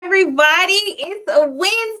everybody. It's a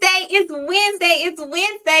Wednesday. It's Wednesday. It's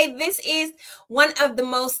Wednesday. This is one of the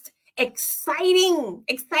most exciting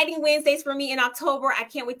Wednesdays for me in October. I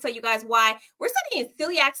can't wait to tell you guys why. We're studying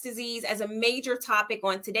celiac disease as a major topic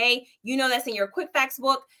on today. You know that's in your quick facts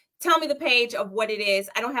book. Tell me the page of what it is.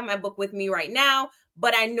 I don't have my book with me right now,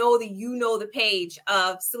 but I know that you know the page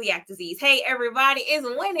of celiac disease. Hey, everybody, it's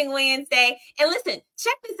Winning Wednesday. And listen,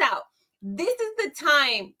 check this out. This is the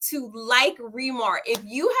time to like Remar. If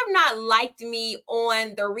you have not liked me on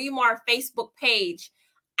the Remar Facebook page,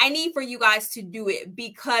 I need for you guys to do it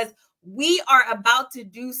because we are about to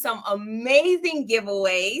do some amazing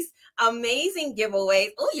giveaways. Oh,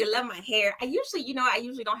 you love my hair. I usually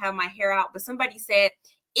don't have my hair out, but somebody said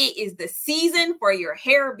it is the season for your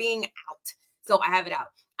hair being out. So I have it out.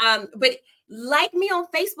 But like me on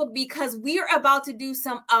Facebook because we are about to do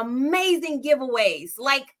some amazing giveaways.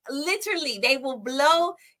 Like literally, they will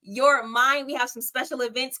blow your mind. We have some special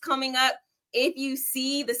events coming up. If you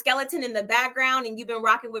see the skeleton in the background and you've been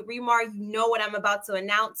rocking with Remar, you know what I'm about to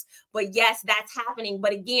announce. But yes, that's happening.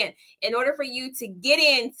 But again, in order for you to get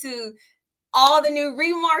into all the new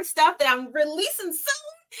Remar stuff that I'm releasing soon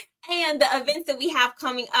and the events that we have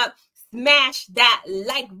coming up, smash that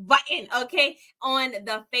like button, okay, on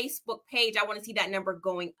the Facebook page. I want to see that number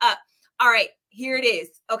going up. All right, here it is.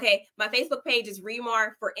 Okay, my Facebook page is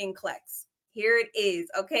Remar for NCLEX. Here it is.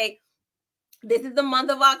 Okay, this is the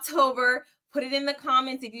month of October. Put it in the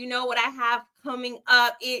comments if you know what I have coming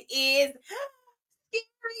up. It is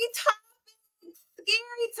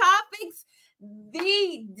scary topics.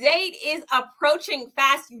 The date is approaching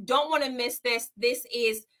fast. You don't want to miss this. This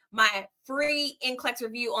is my free NCLEX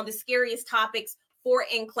review on the scariest topics for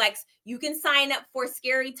NCLEX. You can sign up for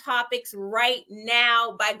scary topics right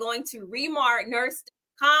now by going to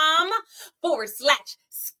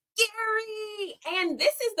remarnurse.com/scary. And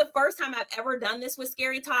this is the first time I've ever done this with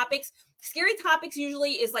scary topics. Scary topics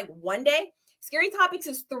usually is like one day. Scary topics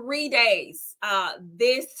is 3 days. Oh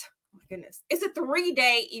my goodness. It's a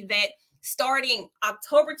 3-day event starting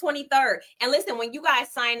October 23rd. And listen, when you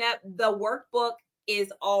guys sign up, the workbook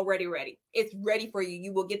is already ready. It's ready for you.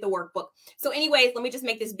 You will get the workbook. So anyways, let me just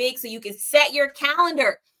make this big so you can set your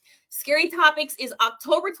calendar. Scary Topics is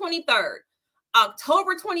October 23rd,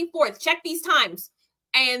 October 24th. Check these times.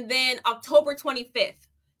 And then October 25th.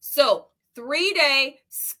 So 3-day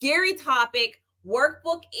scary topic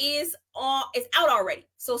workbook is out already.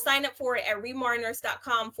 So sign up for it at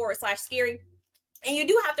remarnurse.com/scary. And you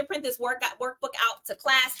do have to print this workbook out to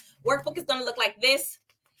class. Workbook is going to look like this.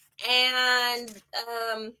 And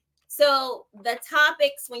so the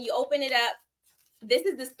topics, when you open it up, this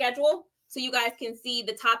is the schedule. So you guys can see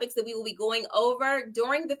the topics that we will be going over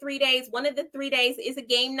during the 3 days. One of the 3 days is a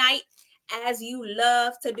game night, as you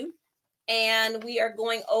love to do. And we are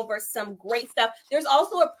going over some great stuff. There's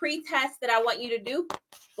also a pre-test that I want you to do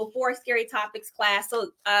before Scary Topics class.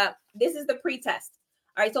 So this is the pre-test.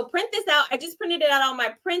 All right, so print this out. I just printed it out on my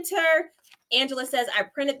printer. Angela says I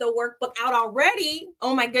printed the workbook out already.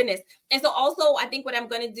 Oh my goodness. And so also I think what I'm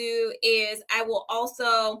going to do is I will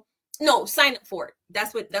also sign up for it.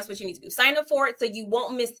 That's what you need to do. Sign up for it so you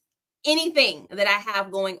won't miss anything that I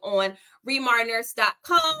have going on.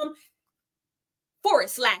 remarnurse.com/scary.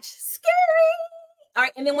 All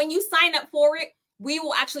right. And then when you sign up for it, we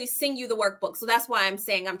will actually send you the workbook. So that's why I'm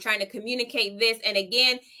saying I'm trying to communicate this. And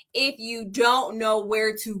again, if you don't know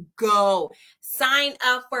where to go, sign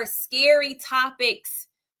up for Scary Topics,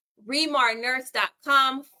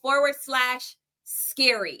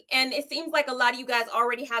 remarnurse.com/scary. And it seems like a lot of you guys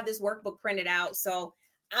already have this workbook printed out. So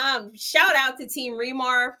shout out to Team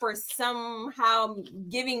Remar for somehow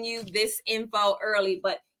giving you this info early.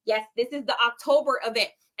 But yes, this is the October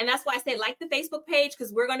event. And that's why I say like the Facebook page,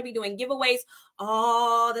 because we're going to be doing giveaways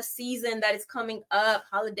all the season that is coming up.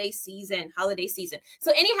 Holiday season.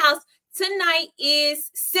 So anyhow, tonight is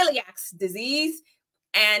celiac disease.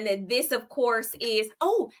 And this, of course, is,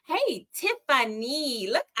 hey, Tiffany.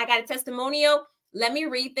 Look, I got a testimonial. Let me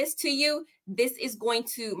read this to you. This is going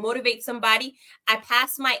to motivate somebody. I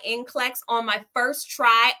passed my NCLEX on my first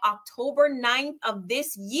try, October 9th of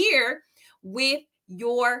this year with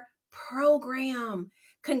your program.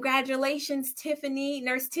 Congratulations, Tiffany.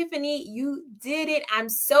 Nurse Tiffany, you did it. I'm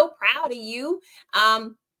so proud of you.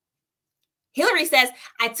 Hillary says,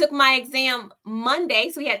 I took my exam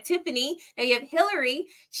Monday. So we have Tiffany. Now you have Hillary.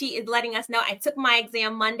 She is letting us know I took my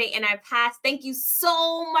exam Monday and I passed. Thank you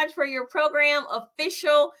so much for your program.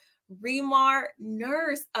 Official Remar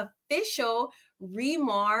Nurse.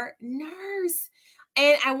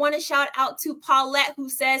 And I want to shout out to Paulette, who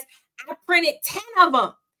says, I printed 10 of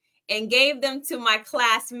them. and gave them to my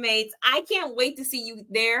classmates. I can't wait to see you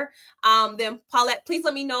there. Then Paulette, please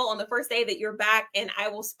let me know on the first day that you're back, and I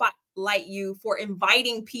will spotlight you for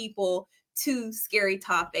inviting people to Scary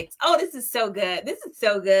Topics. Oh, this is so good. This is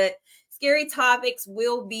so good. Scary Topics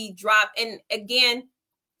will be dropped. And again,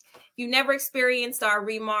 if you never experienced our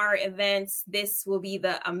Remar events, this will be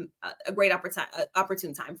the a great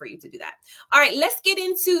opportune time for you to do that. All right, let's get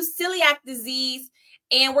into celiac disease.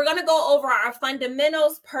 And we're going to go over our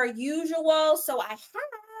fundamentals per usual. So I have,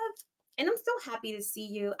 and I'm so happy to see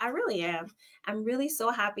you. I really am. I'm really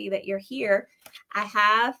so happy that you're here. I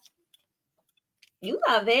have, you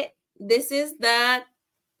love it. This is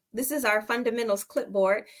our fundamentals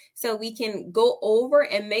clipboard. So we can go over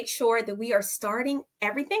and make sure that we are starting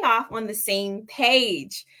everything off on the same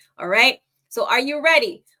page. All right. So are you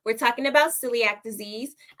ready? We're talking about celiac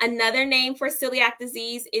disease. Another name for celiac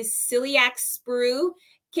disease is celiac sprue.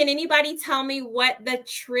 Can anybody tell me what the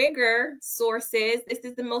trigger source is? This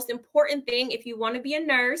is the most important thing if you want to be a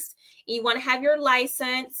nurse, and you want to have your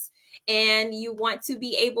license, and you want to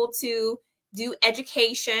be able to do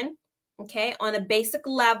education, okay, on a basic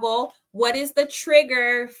level. What is the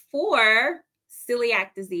trigger for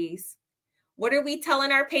celiac disease? What are we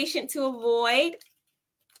telling our patient to avoid?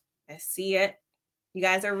 I see it. You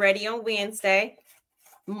guys are ready on Wednesday.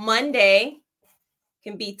 Monday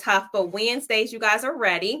can be tough, but Wednesdays, you guys are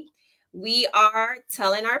ready. We are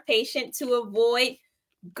telling our patient to avoid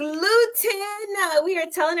gluten. We are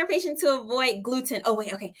telling our patient to avoid gluten. Oh,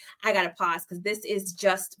 wait, okay. I got to pause because this is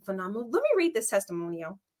just phenomenal. Let me read this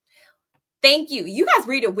testimonial. Thank you. You guys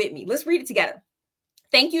read it with me. Let's read it together.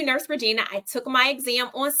 Thank you, Nurse Regina. I took my exam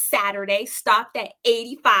on Saturday, stopped at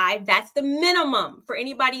 85. That's the minimum for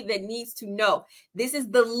anybody that needs to know. This is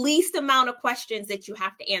the least amount of questions that you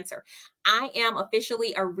have to answer. I am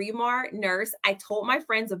officially a Remar nurse. I told my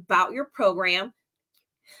friends about your program.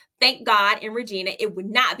 Thank God, and Regina, it would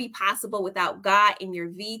not be possible without God and your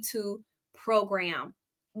V2 program.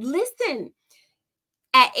 Listen.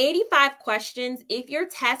 At 85 questions, if your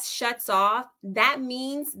test shuts off, that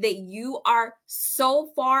means that you are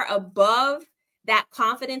so far above that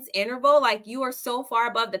confidence interval, like you are so far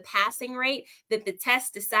above the passing rate that the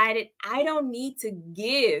test decided, I don't need to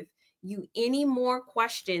give you any more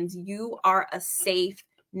questions. You are a safe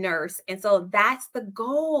nurse. And so that's the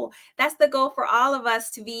goal. That's the goal for all of us,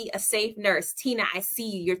 to be a safe nurse. Tina, I see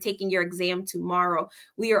you. You're taking your exam tomorrow.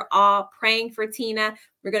 We are all praying for Tina.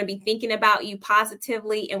 We're going to be thinking about you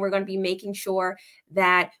positively, and we're going to be making sure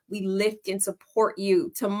that we lift and support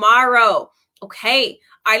you tomorrow. Okay.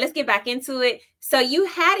 All right, let's get back into it. So you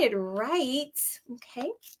had it right. Okay.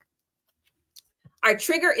 Our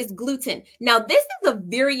trigger is gluten. Now, this is a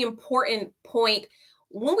very important point.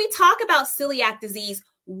 When we talk about celiac disease,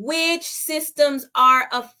 which systems are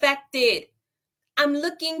affected? I'm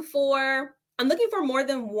looking for more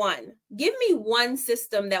than one. Give me one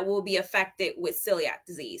system that will be affected with celiac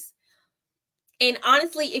disease. And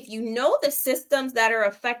honestly, if you know the systems that are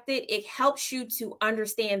affected, it helps you to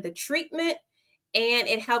understand the treatment, and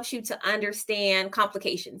it helps you to understand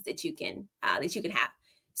complications that you can have.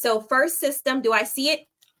 So first system, do I see it?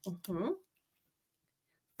 Mm-hmm.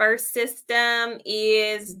 First system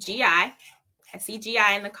is GI. I see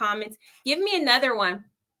GI in the comments. Give me another one.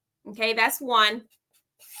 Okay, that's one.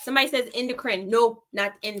 Somebody says endocrine. No,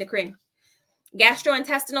 not endocrine.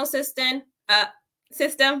 Gastrointestinal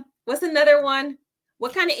system. What's another one?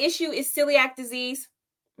 What kind of issue is celiac disease?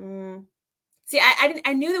 See,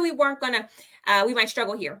 I knew that we weren't gonna. We might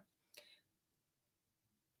struggle here.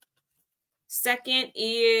 Second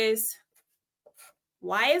is,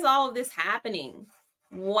 why is all of this happening?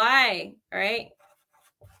 Why? Right?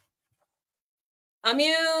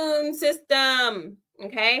 Immune system.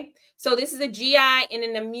 Okay. So this is a GI and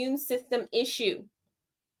an immune system issue.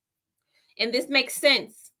 And this makes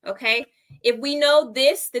sense. Okay. If we know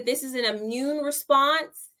that this is an immune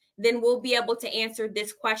response, then we'll be able to answer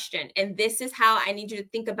this question. And this is how I need you to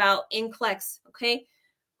think about NCLEX. Okay.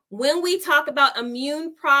 When we talk about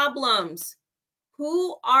immune problems,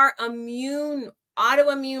 who are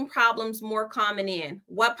autoimmune problems more common in?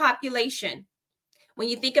 What population? When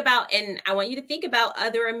you think about, and I want you to think about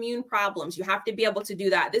other immune problems, you have to be able to do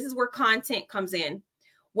that. This is where content comes in.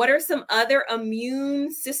 What are some other immune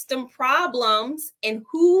system problems, and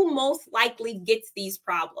who most likely gets these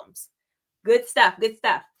problems? Good stuff. Good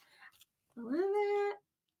stuff.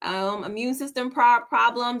 Immune system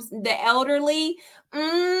problems. The elderly,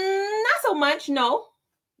 not so much. No.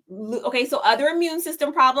 Okay, so other immune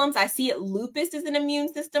system problems. I see it. Lupus is an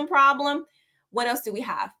immune system problem. What else do we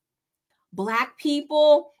have? Black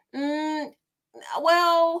people.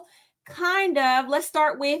 Well, kind of. Let's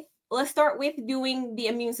start with let's start with doing the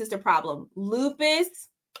immune system problem. Lupus.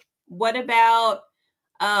 What about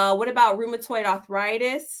rheumatoid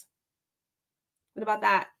arthritis? What about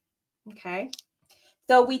that? Okay.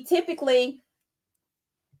 So we typically,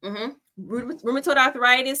 rheumatoid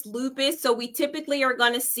arthritis, lupus. So we typically are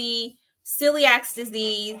going to see celiac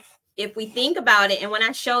disease if we think about it. And when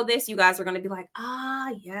I show this, you guys are going to be like,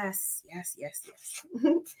 yes.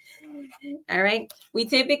 All right. We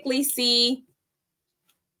typically see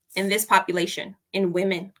in this population, in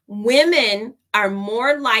women. Women are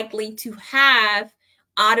more likely to have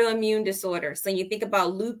autoimmune disorders. So you think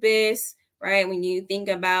about lupus, right? When you think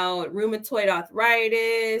about rheumatoid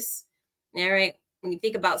arthritis, all right? When you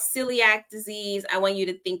think about celiac disease, I want you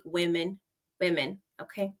to think women,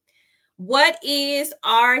 okay? What is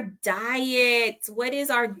our diet? What is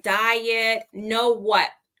our diet? Know what?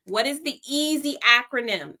 What is the easy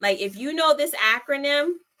acronym? Like if you know this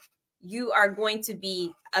acronym, you are going to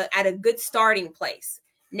be at a good starting place.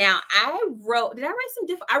 Now, I wrote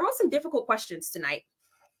some difficult questions tonight.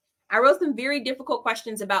 I wrote some very difficult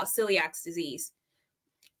questions about celiac disease.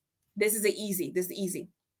 This is easy.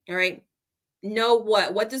 All right. Know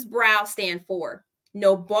what? What does BROW stand for?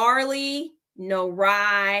 No barley, no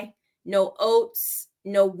rye, no oats,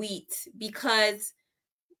 no wheat. Because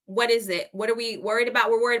what is it? What are we worried about?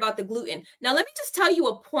 We're worried about the gluten. Now, let me just tell you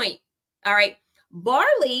a point. All right.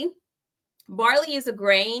 Barley is a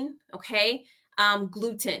grain, okay?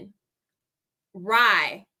 Gluten.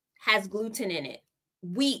 Rye has gluten in it.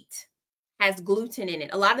 Wheat has gluten in it.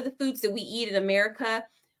 A lot of the foods that we eat in America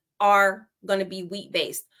are going to be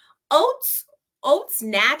wheat-based. Oats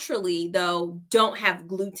naturally, though, don't have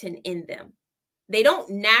gluten in them. They don't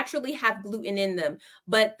naturally have gluten in them.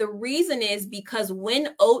 But the reason is because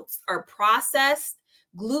when oats are processed,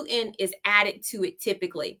 gluten is added to it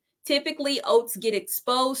typically. Typically, oats get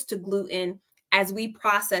exposed to gluten as we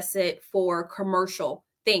process it for commercial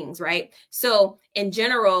things, right? So in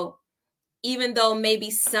general, even though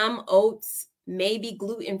maybe some oats may be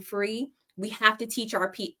gluten-free, we have to teach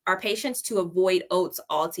our patients to avoid oats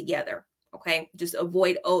altogether, okay? Just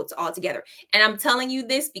avoid oats altogether. And I'm telling you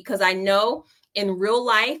this because I know in real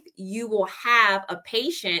life, you will have a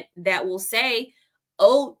patient that will say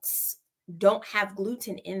oats don't have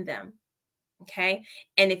gluten in them. Okay.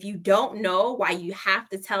 And if you don't know why you have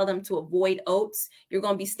to tell them to avoid oats, you're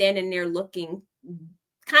going to be standing there looking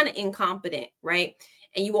kind of incompetent, right?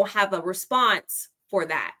 And you won't have a response for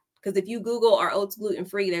that. Because if you Google, are oats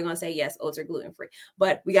gluten-free? They're going to say, yes, oats are gluten-free.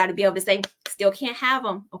 But we got to be able to say, still can't have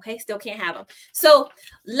them. Okay, still can't have them. So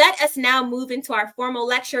let us now move into our formal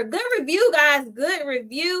lecture. Good review, guys. Good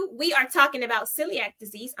review. We are talking about celiac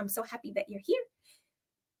disease. I'm so happy that you're here.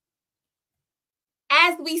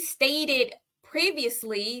 As we stated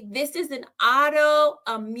previously, this is an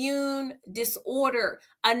autoimmune disorder.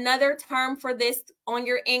 Another term for this on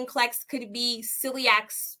your NCLEX could be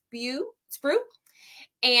celiac sprue.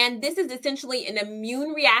 And this is essentially an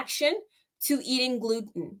immune reaction to eating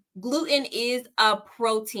gluten. Gluten is a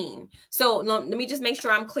protein. So let me just make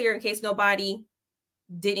sure I'm clear in case nobody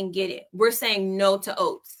didn't get it. We're saying no to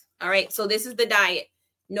oats. All right. So this is the diet.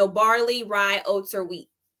 No barley, rye, oats, or wheat.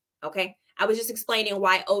 Okay. I was just explaining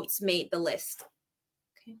why oats made the list.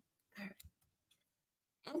 Okay. All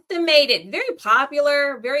right. Estimated, very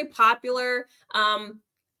popular.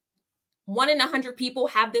 1 in 100 people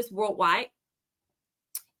have this worldwide.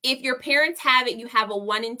 If your parents have it, you have a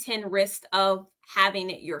 1 in 10 risk of having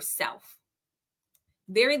it yourself.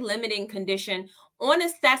 Very limiting condition. On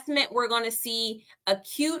assessment, we're going to see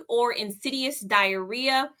acute or insidious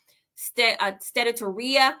diarrhea,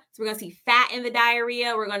 steatorrhea. So we're going to see fat in the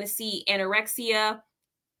diarrhea. We're going to see anorexia.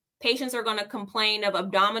 Patients are going to complain of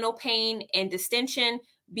abdominal pain and distension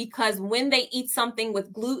because when they eat something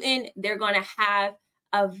with gluten, they're going to have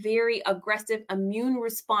a very aggressive immune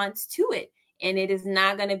response to it. And it is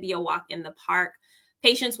not going to be a walk in the park.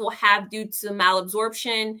 Patients will have, due to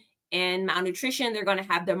malabsorption and malnutrition, they're going to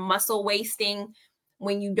have their muscle wasting.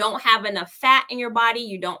 When you don't have enough fat in your body,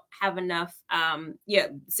 you don't have enough,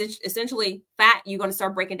 essentially fat, you're going to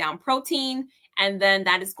start breaking down protein. And then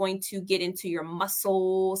that is going to get into your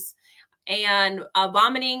muscles and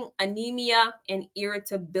vomiting, anemia, and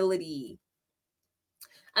irritability.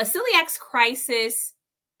 A celiac crisis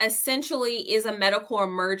essentially is a medical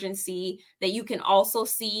emergency that you can also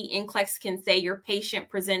see. NCLEX can say your patient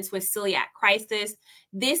presents with celiac crisis.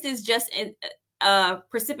 This is just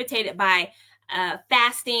precipitated by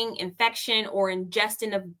fasting, infection, or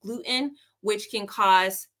ingestion of gluten, which can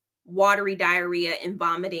cause watery diarrhea and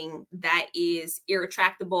vomiting that is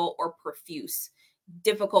irretractable or profuse,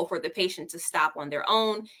 difficult for the patient to stop on their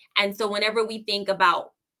own. And so whenever we think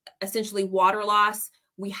about essentially water loss,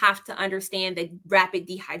 We have to understand that rapid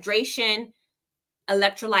dehydration,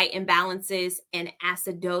 electrolyte imbalances, and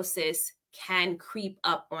acidosis can creep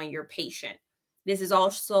up on your patient. This is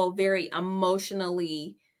also very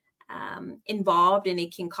emotionally involved, and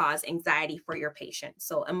it can cause anxiety for your patient.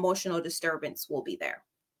 So emotional disturbance will be there.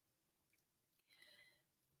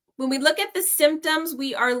 When we look at the symptoms,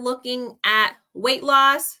 we are looking at weight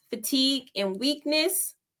loss, fatigue, and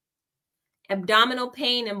weakness, abdominal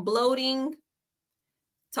pain and bloating.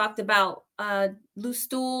 Talked about loose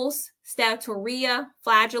stools, steatorrhea,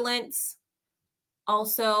 flagellants.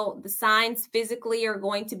 Also, the signs physically are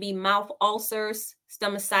going to be mouth ulcers,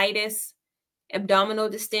 stomatitis, abdominal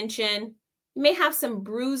distension. You may have some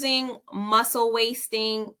bruising, muscle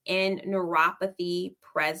wasting, and neuropathy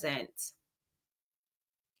present.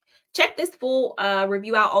 Check this full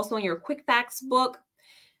review out also in your Quick Facts book.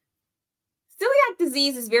 Celiac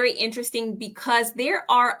disease is very interesting because there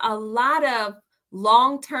are a lot of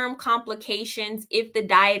long-term complications if the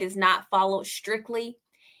diet is not followed strictly.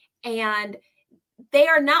 And they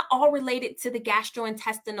are not all related to the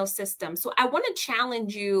gastrointestinal system. So I want to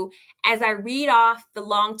challenge you as I read off the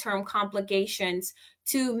long-term complications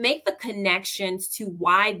to make the connections to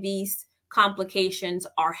why these complications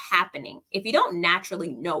are happening if you don't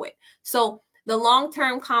naturally know it. So the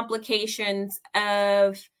long-term complications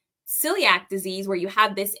of celiac disease, where you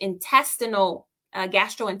have this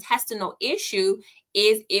gastrointestinal issue,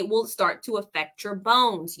 is it will start to affect your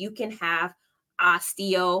bones. You can have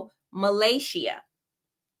osteomalacia.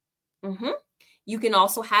 You can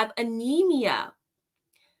also have anemia.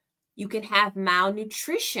 You can have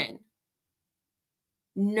malnutrition,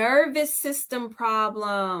 nervous system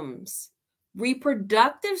problems,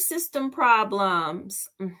 reproductive system problems.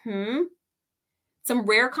 Some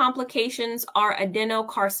rare complications are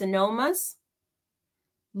adenocarcinomas,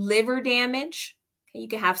 liver damage. You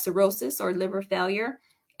can have cirrhosis or liver failure,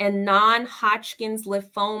 and non-Hodgkin's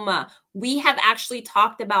lymphoma. We have actually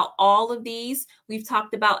talked about all of these. We've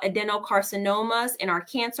talked about adenocarcinomas in our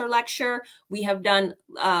cancer lecture. We have done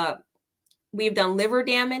liver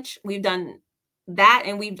damage. We've done that,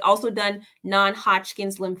 and we've also done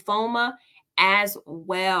non-Hodgkin's lymphoma as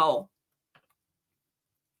well.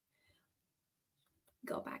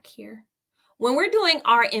 Go back here. When we're doing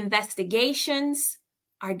our investigations,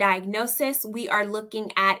 our diagnosis, we are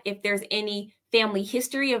looking at if there's any family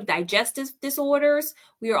history of digestive disorders.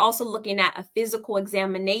 We are also looking at a physical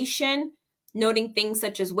examination, noting things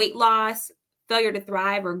such as weight loss, failure to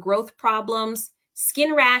thrive or growth problems,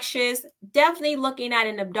 skin rashes, definitely looking at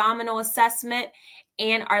an abdominal assessment.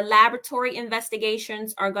 And our laboratory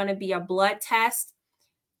investigations are going to be a blood test,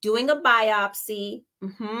 doing a biopsy,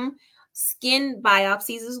 skin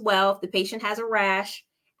biopsies as well if the patient has a rash,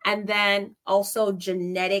 and then also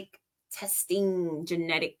genetic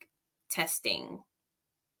testing.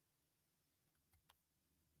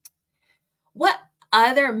 What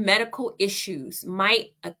other medical issues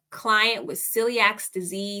might a client with celiac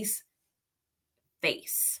disease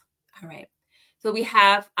face? All right. So we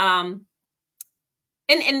have and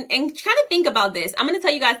trying to think about this. I'm going to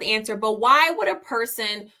tell you guys the answer, but why would a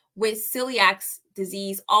person with celiac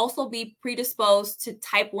disease also be predisposed to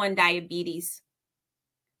type 1 diabetes,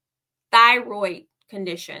 thyroid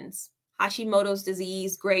conditions, Hashimoto's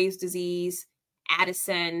disease, Graves' disease,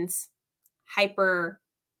 Addison's,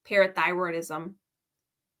 hyperparathyroidism?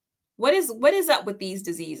 What is up with these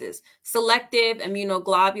diseases? Selective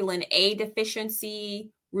immunoglobulin A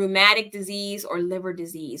deficiency, rheumatic disease, or liver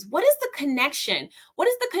disease? What is the connection? What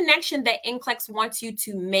is the connection that NCLEX wants you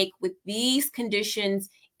to make with these conditions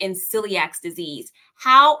in celiac disease?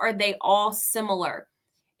 How are they all similar?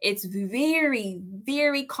 It's very,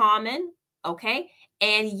 very common, okay?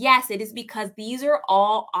 And yes, it is because these are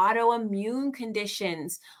all autoimmune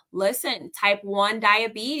conditions. Listen, type 1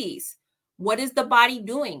 diabetes. What is the body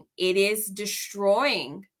doing? It is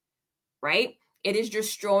destroying, right? It is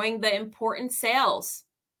destroying the important cells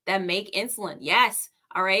that make insulin. Yes,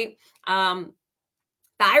 all right.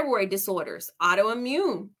 Thyroid disorders,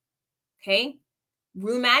 autoimmune, okay?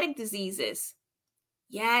 Rheumatic diseases.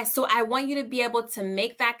 Yeah, so I want you to be able to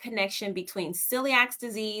make that connection between celiac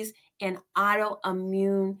disease and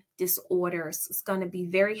autoimmune disorders. It's going to be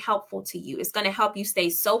very helpful to you. It's going to help you stay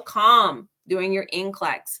so calm during your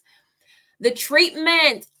NCLEX. The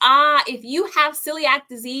treatment, if you have celiac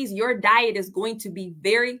disease, your diet is going to be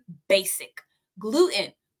very basic.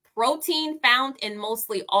 Gluten, protein found in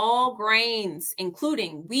mostly all grains,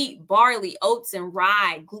 including wheat, barley, oats, and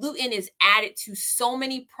rye. Gluten is added to so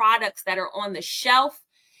many products that are on the shelf.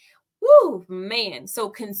 Woo, man. So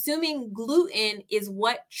consuming gluten is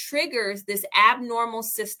what triggers this abnormal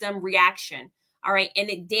system reaction. All right. And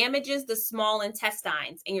it damages the small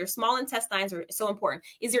intestines, and your small intestines are so important.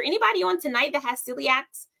 Is there anybody on tonight that has celiac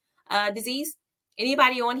disease?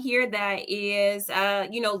 Anybody on here that is,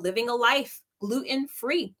 living a life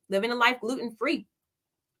gluten-free,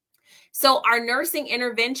 So our nursing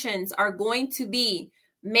interventions are going to be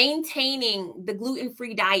maintaining the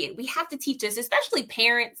gluten-free diet. We have to teach this, especially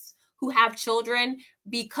parents who have children,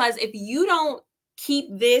 because if you don't keep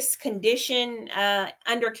this condition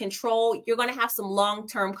under control, you're going to have some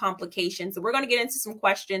long-term complications. So we're going to get into some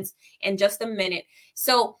questions in just a minute.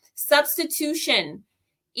 So substitution,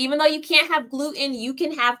 even though you can't have gluten, you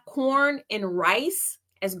can have corn and rice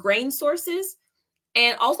as grain sources,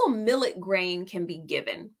 and also millet grain can be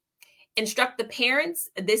given. Instruct the parents.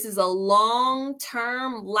 This is a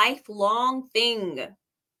long-term, lifelong thing.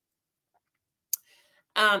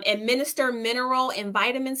 Administer mineral and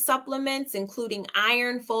vitamin supplements, including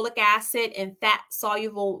iron, folic acid, and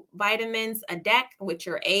fat-soluble vitamins, ADEK, which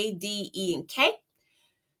are A, D, E, and K.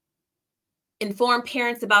 Inform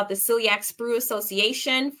parents about the Celiac Sprue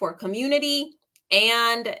Association for community,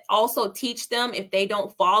 and also teach them if they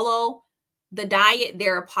don't follow the diet,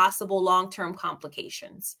 there are possible long-term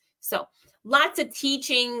complications. So lots of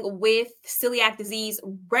teaching with celiac disease.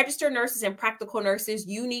 Registered nurses and practical nurses,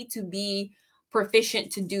 you need to be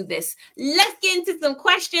proficient to do this. Let's get into some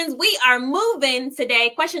questions. We are moving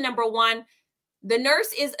today. Question number 1. The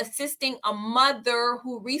nurse is assisting a mother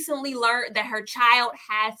who recently learned that her child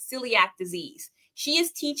has celiac disease. She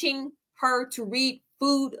is teaching her to read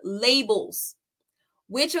food labels.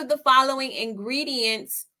 Which of the following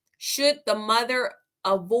ingredients should the mother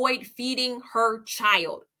avoid feeding her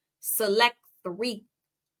child? Select 3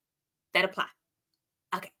 that apply.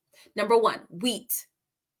 Okay. Number 1, wheat.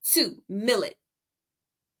 2, millet.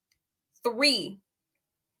 3,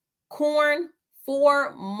 corn.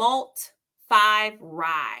 4, malt. 5,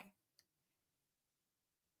 rye.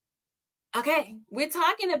 Okay. We're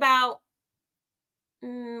talking about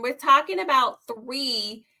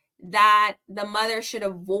 3 that the mother should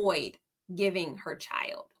avoid giving her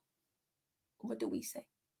child. What do we say?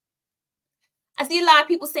 I see a lot of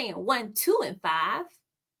people saying 1, 2, and 5.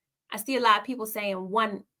 I see a lot of people saying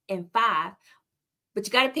 1 and 5, but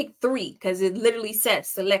you got to pick 3 because it literally says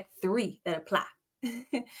select 3 that apply.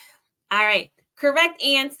 All right. Correct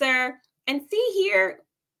answer. And see here,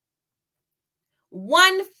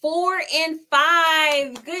 1, 4, and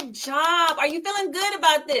 5. Good job. Are you feeling good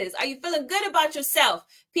about this? Are you feeling good about yourself?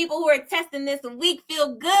 People who are testing this week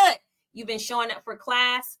feel good. You've been showing up for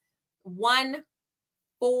class. 1,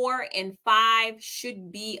 4, and 5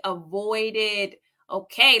 should be avoided.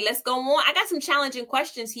 Okay, let's go on. I got some challenging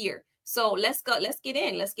questions here. So let's go. Let's get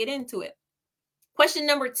into it. Question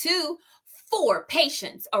number 2. 4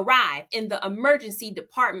 patients arrive in the emergency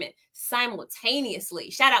department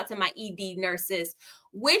simultaneously. Shout out to my ED nurses.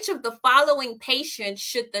 Which of the following patients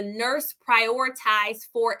should the nurse prioritize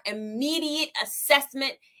for immediate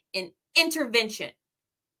assessment and intervention?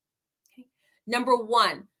 Okay. Number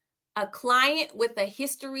 1, a client with a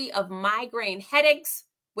history of migraine headaches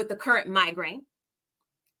with the current migraine.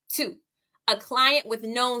 2, a client with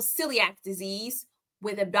known celiac disease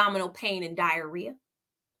with abdominal pain and diarrhea.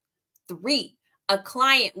 3, a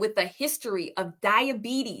client with a history of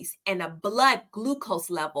diabetes and a blood glucose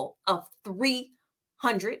level of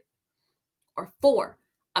 300. Or 4,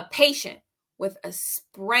 a patient with a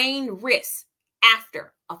sprained wrist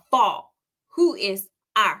after a fall. Who is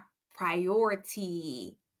our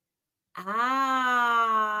priority?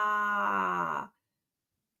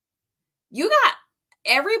 You got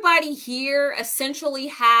everybody here essentially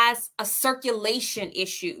has a circulation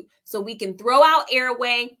issue. So we can throw out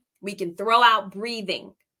airway, we can throw out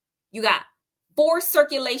breathing. You got 4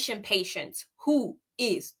 circulation patients. Who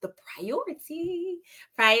is the priority?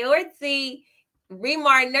 Priority.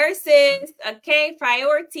 Remar nurses. Okay,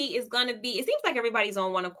 priority is going to be, it seems like everybody's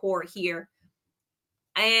on one accord here.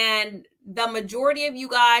 And the majority of you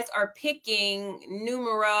guys are picking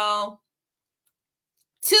numero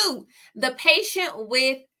 2, the patient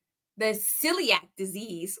with the celiac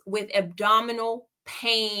disease with abdominal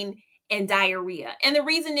pain and diarrhea. And the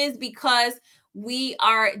reason is because we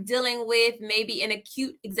are dealing with maybe an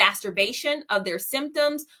acute exacerbation of their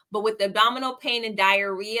symptoms, but with abdominal pain and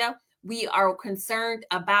diarrhea, we are concerned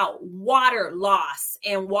about water loss,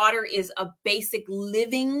 and water is a basic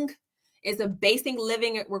living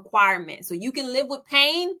requirement. So you can live with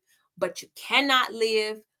pain, but you cannot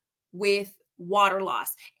live with water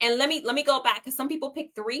loss. And let me go back, because some people pick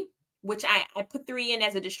 3, which I put 3 in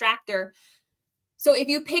as a distractor. So if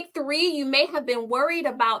you pick 3, you may have been worried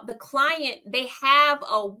about the client. They have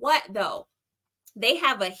a what though? They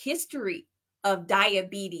have a history of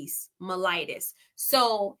diabetes mellitus.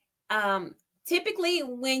 So typically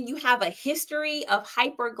when you have a history of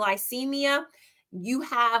hyperglycemia, you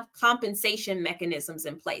have compensation mechanisms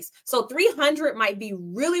in place. So 300 might be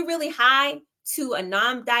really, really high to a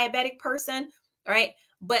non-diabetic person, right?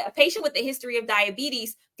 But a patient with a history of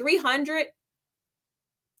diabetes, 300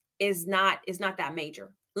 is not that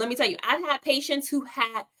major. Let me tell you, I've had patients who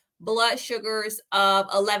had blood sugars of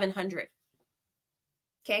 1100.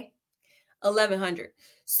 Okay, 1100.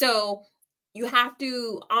 So you have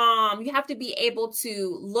to be able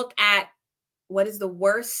to look at what is the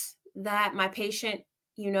worst that my patient,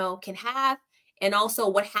 can have, and also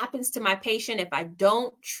what happens to my patient if I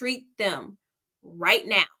don't treat them right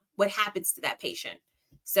now. What happens to that patient?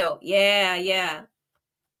 So yeah.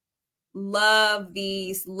 Love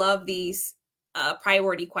these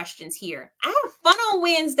priority questions here. I have fun on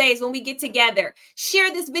Wednesdays when we get together.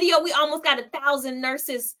 Share this video. We almost got 1,000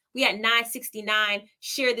 nurses. We had 969.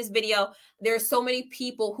 Share this video. There are so many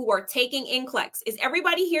people who are taking NCLEX. Is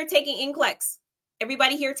everybody here taking NCLEX?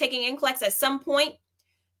 Everybody here taking NCLEX at some point?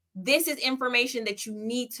 This is information that you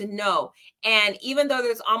need to know. And even though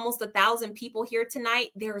there's almost 1,000 people here tonight,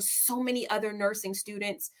 there are so many other nursing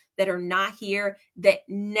students that are not here that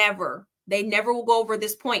they never will go over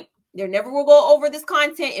this point. They never will go over this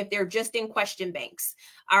content if they're just in question banks.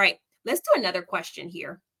 All right, let's do another question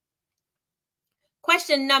here.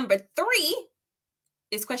 Question number 3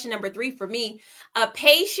 is question number 3 for me. A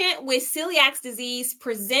patient with celiac disease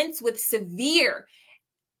presents with severe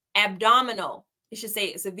abdominal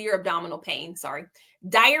pain,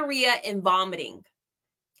 diarrhea and vomiting.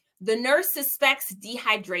 The nurse suspects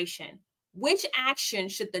dehydration. Which action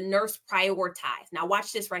should the nurse prioritize? Now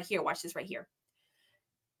watch this right here.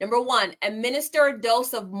 Number 1, administer a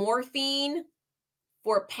dose of morphine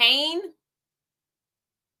for pain.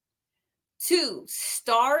 2,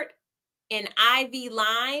 start an IV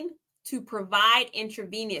line to provide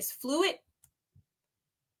intravenous fluid.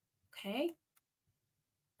 Okay.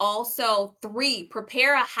 Also, 3,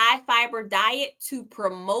 prepare a high fiber diet to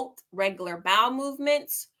promote regular bowel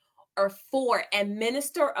movements. Or 4,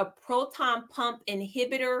 administer a proton pump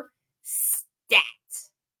inhibitor stat.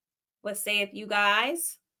 What sayeth you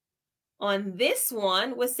guys on this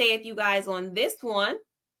one?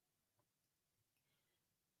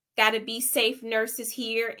 Got to be safe, nurses,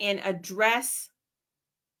 here, and address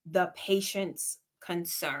the patient's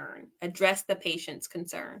concern.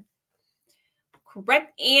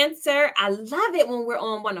 Correct answer. I love it when we're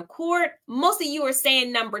on one accord. Most of you are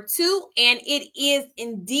saying number 2, and it is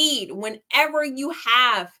indeed, whenever you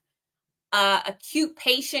have an acute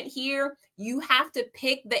patient here, you have to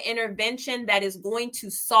pick the intervention that is going to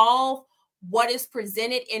solve what is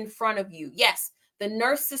presented in front of you. Yes, the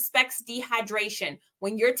nurse suspects dehydration.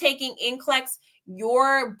 When you're taking NCLEX,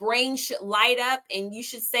 your brain should light up and you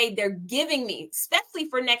should say, they're giving me, especially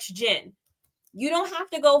for next gen. You don't have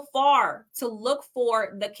to go far to look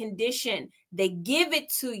for the condition. They give it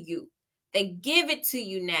to you.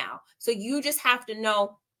 Now. So you just have to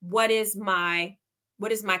know, what is my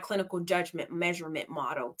clinical judgment measurement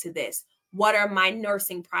model to this? What are my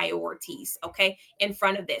nursing priorities? Okay, in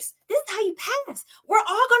front of this. This is how you pass. We're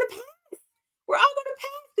all going to pass.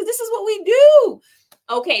 Because this is what we do.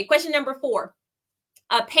 Okay, question number 4.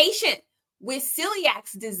 A patient with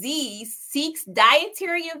celiac disease seeks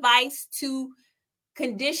dietary advice to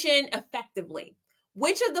condition effectively.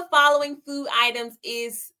 Which of the following food items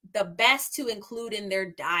is the best to include in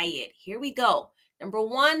their diet? Here we go. Number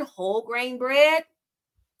 1, whole grain bread.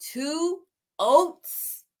 2,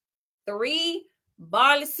 oats. 3,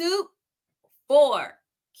 barley soup. 4,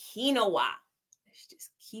 quinoa. Let's just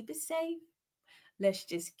keep it safe. Let's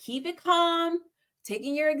just keep it calm.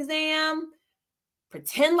 Taking your exam.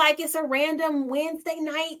 Pretend like it's a random Wednesday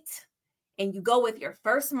night. And you go with your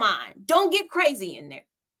first mind. Don't get crazy in there.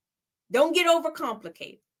 Don't get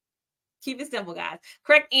overcomplicated. Keep it simple, guys.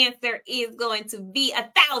 Correct answer is going to be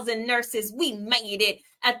 1,000 nurses. We made it.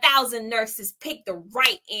 1,000 nurses picked the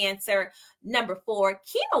right answer. Number 4,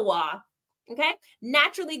 quinoa. Okay.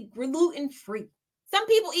 Naturally gluten-free. Some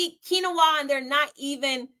people eat quinoa and they're not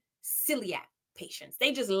even celiac patients.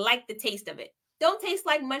 They just like the taste of it. Don't taste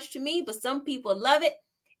like much to me, but some people love it.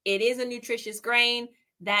 It is a nutritious grain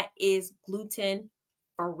that is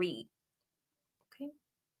gluten-free. Okay.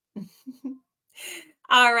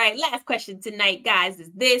 All right. Last question tonight, guys,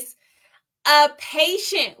 is this. A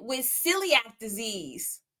patient with celiac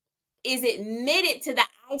disease is admitted to the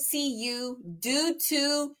ICU due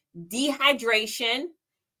to dehydration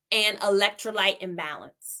and electrolyte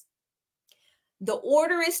imbalance. The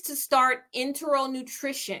order is to start enteral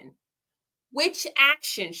nutrition, Which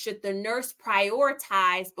action should the nurse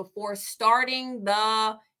prioritize before starting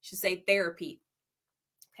therapy?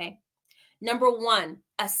 Okay. Number 1,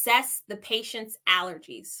 assess the patient's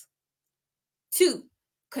allergies. 2,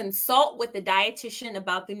 consult with the dietitian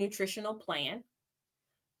about the nutritional plan.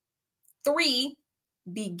 3,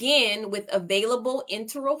 begin with available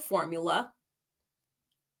enteral formula.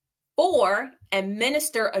 4,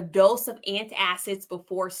 administer a dose of antacids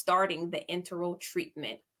before starting the enteral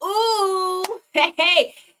treatment. Ooh,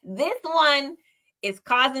 hey, this one is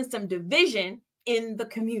causing some division in the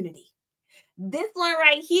community. This one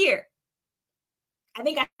right here, I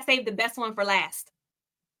think I saved the best one for last.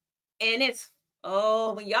 And it's,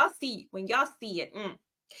 when y'all see it.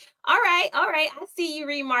 All right. I see you,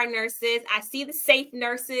 Remar nurses. I see the safe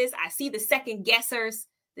nurses. I see the second guessers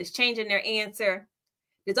that's changing their answer.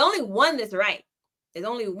 There's only one that's right.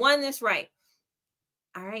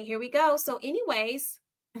 All right, here we go. So anyways,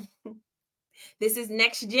 this is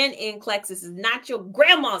next gen NCLEX. This is not your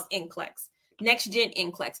grandma's NCLEX. Next gen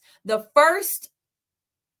NCLEX. The first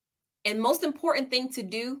and most important thing to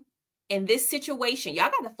do in this situation,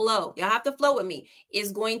 y'all got to flow. Y'all have to flow with me,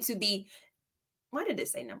 is going to be, why did it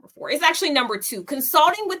say number 4? It's actually number 2.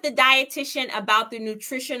 Consulting with the dietitian about the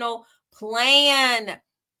nutritional plan.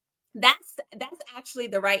 That's actually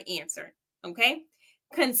the right answer. Okay.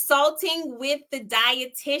 Consulting with the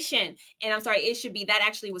dietitian. And I'm sorry, it should be, that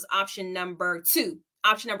actually was option number 2.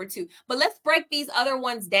 But let's break these other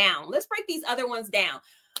ones down.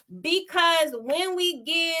 Because when we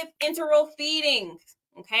give enteral feeding,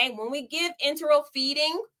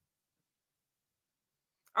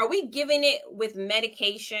 are we giving it with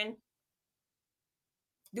medication?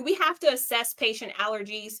 Do we have to assess patient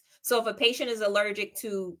allergies? So if a patient is allergic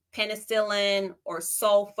to penicillin or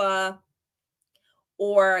sulfa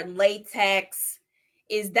or latex,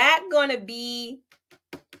 is that going to be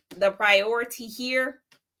the priority here?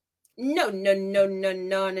 No.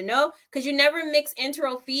 Because you never mix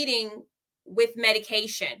enteral feeding with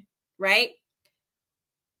medication, right?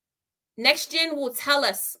 Next gen will tell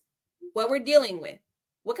us what we're dealing with.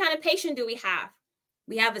 What kind of patient do we have?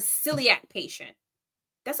 We have a celiac patient.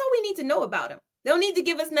 That's all we need to know about them. They don't need to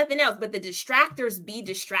give us nothing else, but the distractors be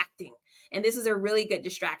distracting. And this is a really good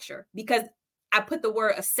distractor because I put the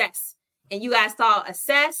word assess and you guys saw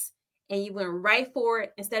assess and you went right for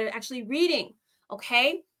it instead of actually reading.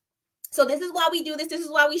 Okay. So this is why we do this. This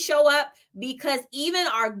is why we show up, because even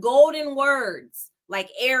our golden words like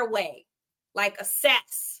airway, like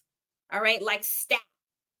assess, all right, like stat,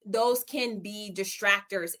 those can be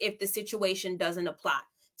distractors if the situation doesn't apply.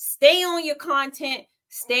 Stay on your content,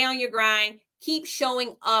 stay on your grind, keep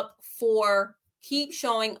showing up for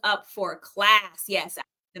class. Yes,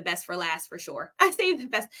 the best for last for sure. I saved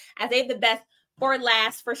the best for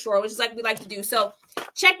last for sure, which is like we like to do. So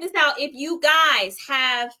check this out. If you guys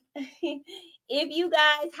have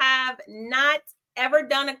not ever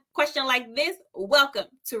done a question like this, welcome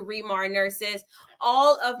to Remar Nurses.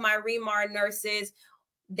 All of my Remar nurses,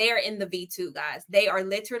 they're in the V2, guys. They are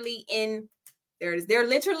literally in they're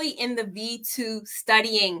literally in the V2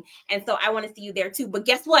 studying. And so I want to see you there too. But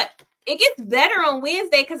guess what? It gets better on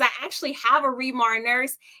Wednesday because I actually have a Remar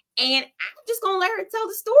nurse and I'm just going to let her tell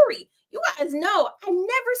the story. You guys know I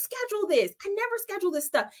never schedule this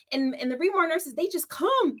stuff. And the Remar nurses, they just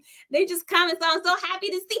come. And so I'm so happy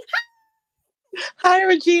to see. Hi,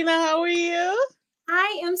 Regina. How are you?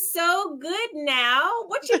 I am so good now.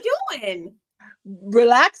 What you doing?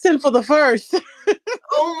 Relaxing for the first.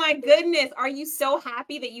 Oh my goodness. Are you so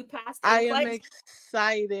happy that you passed? I am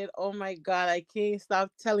excited. Oh my God. I can't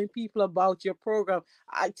stop telling people about your program.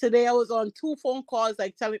 Today I was on 2 phone calls,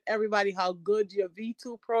 like telling everybody how good your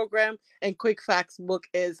V2 program and Quick Facts book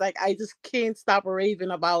is. Like, I just can't stop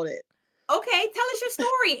raving about it. Okay, tell us your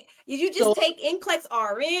story. Did you just take NCLEX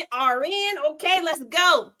RN? Okay, let's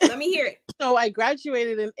go. Let me hear it. So I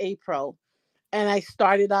graduated in April and I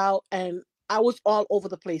started out and I was all over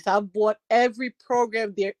the place. I've bought every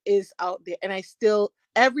program there is out there, and I still,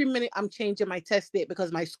 every minute I'm changing my test date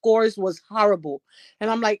because my scores was horrible.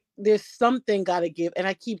 And I'm like, there's something got to give. And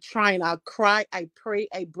I keep trying. I cry, I pray,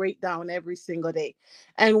 I break down every single day.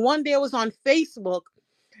 And one day I was on Facebook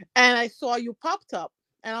and I saw you popped up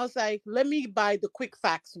and I was like, let me buy the Quick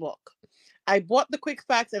Facts book. I bought the Quick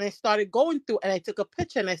Facts and I started going through and I took a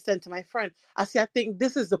picture and I sent to my friend. I said, I think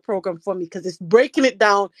this is the program for me because it's breaking it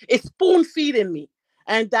down. It's spoon feeding me.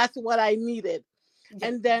 And that's what I needed. Yeah.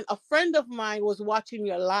 And then a friend of mine was watching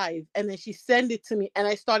your live and then she sent it to me and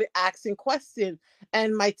I started asking questions.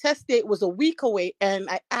 And my test date was a week away and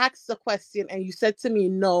I asked the question and you said to me,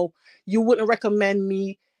 no, you wouldn't recommend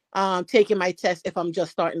me taking my test if I'm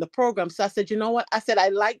just starting the program. So I said, you know what? I said, I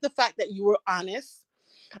like the fact that you were honest.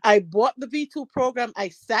 I bought the V2 program. I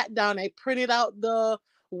sat down, I printed out the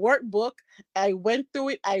workbook. I went through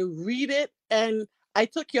it, I read it, and I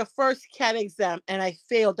took your first CAT exam and I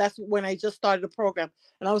failed. That's when I just started the program.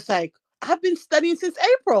 And I was like, I've been studying since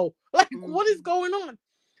April. Like, what is Mhm. going on?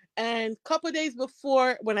 And a couple of days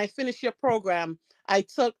before, when I finished your program, I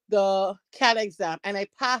took the CAT exam and I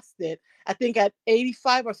passed it. I think at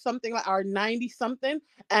 85 or something, or 90 something,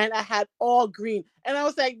 and I had all green. And I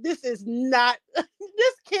was like, this is not,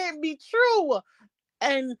 this can't be true.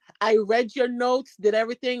 And I read your notes, did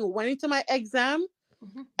everything, went into my exam,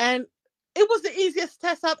 Mhm. and it was the easiest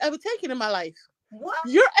test I've ever taken in my life. What?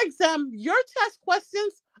 Your exam, your test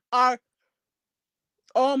questions are,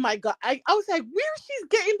 oh my God. I was like, where is she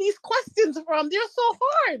getting these questions from? They're so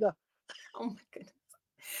hard. Oh my goodness.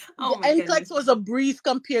 The Oh my goodness. NCLEX was a breeze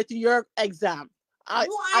compared to your exam.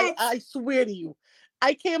 What? I swear to you.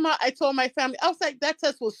 I came out, I told my family, I was like, that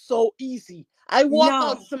test was so easy. I walk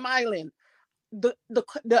out No. smiling. The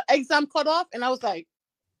exam cut off, and I was like,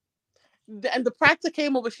 and the practice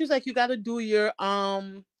came over. She was like, you got to do your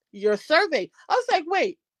survey. I was like,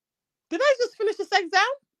 wait, did I just finish this exam?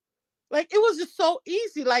 Like, it was just so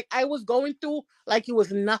easy. Like, I was going through like it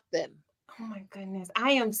was nothing. Oh my goodness.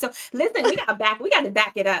 I am so listen, we got to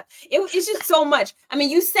back it up. It's just so much. I mean,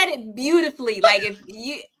 you said it beautifully. Like if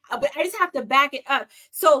you but I just have to back it up.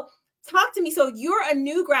 So talk to me. So you're a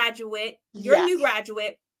new graduate. You're a new Yes.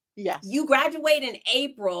 graduate. Yes. You graduate in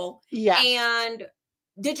April. Yes. And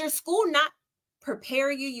did your school not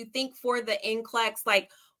prepare you, you think, for the NCLEX? Like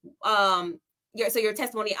your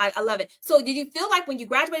testimony, I love it. So did you feel like when you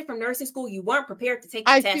graduated from nursing school, you weren't prepared to take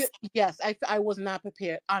the I feel, test? yes, I was not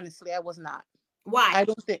prepared. Honestly, I was not. Why? I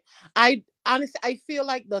don't think I honestly I feel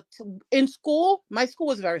like in school, my school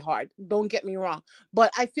was very hard. Don't get me wrong,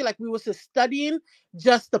 but I feel like we was just studying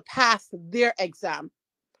just to pass their exam.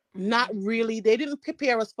 Not Mhm. really. They didn't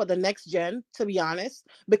prepare us for the next gen, to be honest,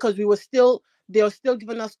 because we were still they were still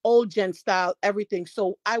giving us old gen style everything.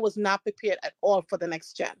 So I was not prepared at all for the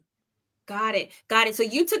next gen. Got it. Got it. So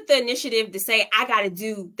you took the initiative to say, I got to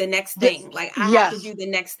do the next This, thing. Like I have to yes, do the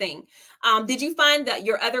next thing. Did you find that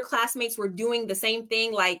your other classmates were doing the same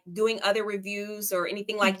thing, like doing other reviews or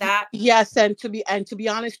anything like that? yes, and to be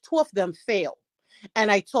honest, two of them failed. And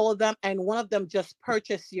I told them, and one of them just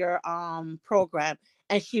purchased your program,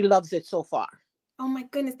 and she loves it so far. Oh my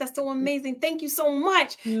goodness, that's so amazing. Thank you so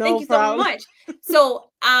much. Thank No you so problem. much.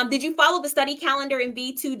 So, did you follow the study calendar in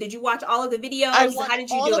V2? Did you watch all of the I videos? How watched did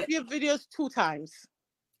you all do of it? your videos two times.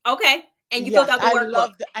 Okay. And you filled Yes, out the I workbook.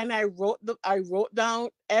 loved it, and I wrote down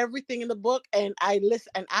everything in the book, and I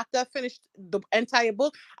listened. And after I finished the entire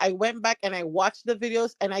book, I went back and I watched the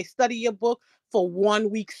videos, and I studied your book for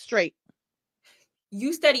 1 week straight.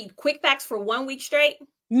 You studied quick facts for 1 week straight?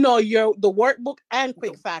 No, the workbook and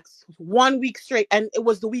quick The- facts. 1 week straight. And it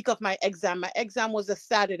was the week of my exam. My exam was a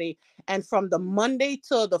Saturday. And from the Monday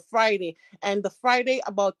to the Friday. And the Friday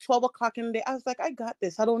about 12 o'clock in the day, I was like, I got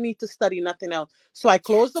this. I don't need to study nothing else. So I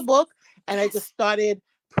closed the Yes. book and I just Yes. started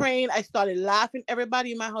praying. I started laughing.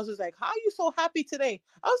 Everybody in my house was like, how are you so happy today?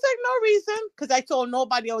 I was like, no reason. Because I told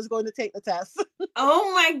nobody I was going to take the test.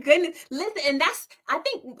 Oh my goodness. Listen, and that's, I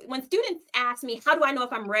think when students ask me, how do I know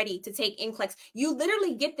if I'm ready to take NCLEX? You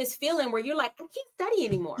literally get this feeling where you're like, I can't study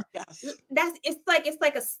anymore. Yes. It's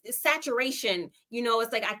like a saturation,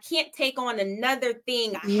 it's like I can't take on another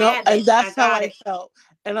thing. I No, have it. and I that's how got I it. felt.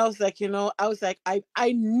 And I was like, I was like,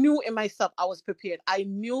 I knew in myself I was prepared. I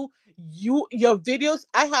knew your videos,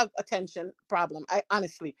 I have attention problem. I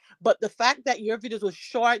honestly, but the fact that your videos were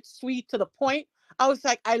short, sweet, to the point, I was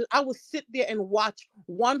like, I would sit there and watch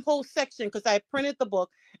one whole section because I printed the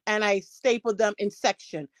book and I stapled them in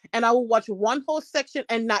section. And I would watch one whole section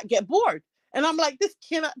and not get bored. And I'm like, this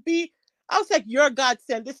cannot be. I was like, you're God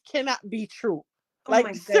sent. This cannot be true. Oh Like,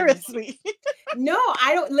 my goodness. seriously. No,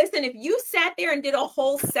 I don't listen. If you sat there and did a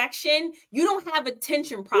whole section, you don't have a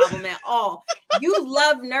tension problem at all. You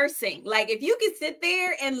love nursing. Like if you could sit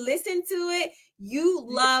there and listen to it, you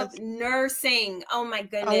love Yes. nursing. Oh my I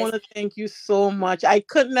goodness. want to thank you so much. I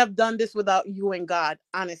couldn't have done this without you and God.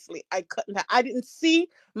 Honestly, I couldn't have. I didn't see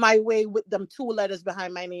my way with them two letters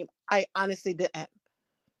behind my name. I honestly didn't.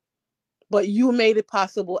 But you made it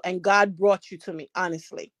possible, and God brought you to me.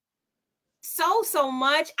 Honestly. so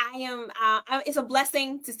much. I am it's a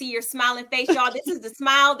blessing to see your smiling face, y'all. This is the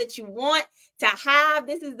smile that you want to have.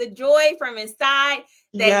 This is the joy from inside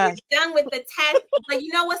that Yes. you're done with the test. But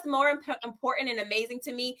you know what's more important and amazing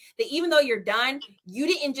to me? That even though you're done, you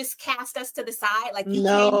didn't just cast us to the side. Like you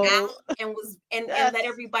came back No. and was and Yes. let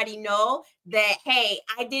everybody know that, hey,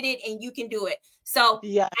 I did it and you can do it. So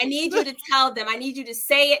Yes. I need you to tell them. I need you to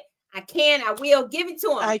say it. I can, I will. Give it to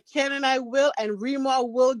them. I can and I will, and Rima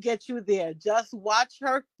will get you there. Just watch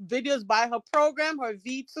her videos, buy her program, her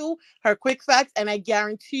V2, her quick facts, and I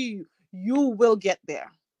guarantee you, you will get there.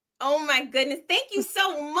 Oh my goodness. Thank you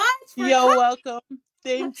so much for You're coming. welcome.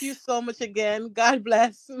 Thank you so much again. God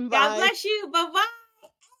bless. God Bye. bless you. Bye-bye.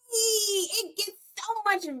 It gets so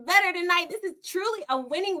much better tonight. This is truly a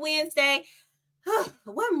winning Wednesday.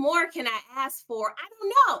 What more can I ask for? I don't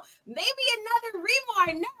know. Maybe another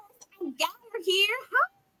Remar nurse. I got her here.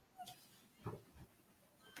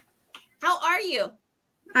 How are you?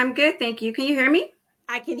 I'm good, thank you. Can you hear me?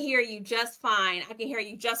 I can hear you just fine. I can hear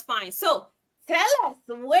you just fine. So tell us,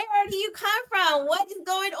 where do you come from? What is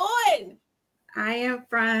going on? I am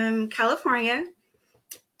from California.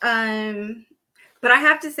 But I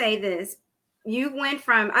have to say this. You went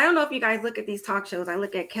from, I don't know if you guys look at these talk shows. I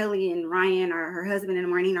look at Kelly and Ryan or her husband in the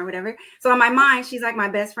morning or whatever. So in my mind, she's like my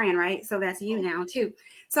best friend, right? So that's you now too.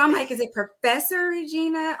 So I'm like, is it Professor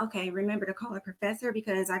Regina? Okay, remember to call her Professor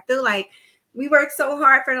because I feel like we worked so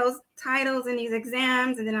hard for those titles and these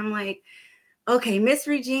exams. And then I'm like, okay, Miss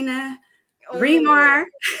Regina, Remar.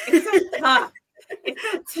 It's so tough.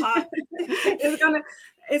 It's so tough.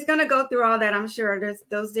 It's gonna go through all that. I'm sure there's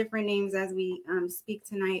those different names as we speak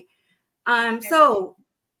tonight. So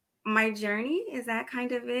my journey, is that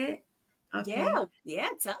kind of it? Okay. Yeah.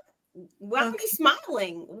 Tough. Why are you Okay.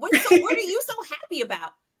 smiling? What are you so happy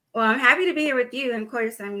about? Well, I'm happy to be here with you, and of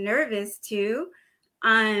course, I'm nervous too.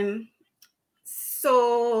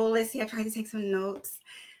 So let's see. I tried to take some notes.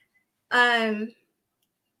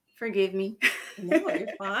 Forgive me. No,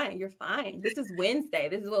 you're fine. You're fine. This is Wednesday.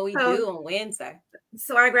 This is what we do on Wednesday.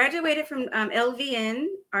 So I graduated from LVN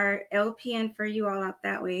or LPN for you all out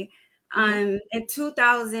that way in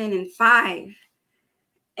 2005.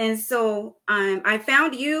 And so I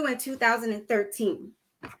found you in 2013.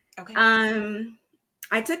 Okay.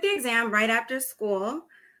 I took the exam right after school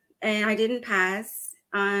and I didn't pass.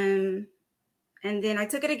 And then I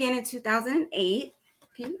took it again in 2008.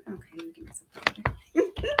 Okay, let me give myself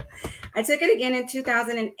I took it again in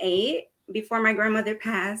 2008 before my grandmother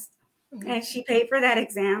passed. And she paid for that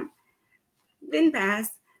exam. Didn't pass.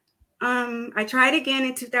 I tried again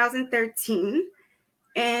in 2013,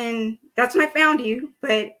 and that's when I found you.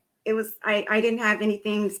 But it was I didn't have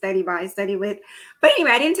anything to study with. But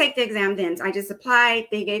anyway, I didn't take the exam then. I just applied.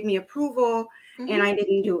 They gave me approval, and I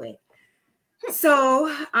didn't do it.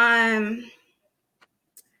 So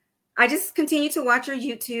I just continued to watch your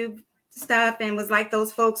YouTube stuff and was like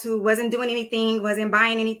those folks who wasn't doing anything, wasn't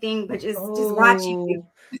buying anything, but just watching you.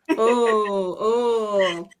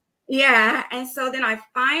 Yeah. And so then I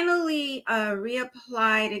finally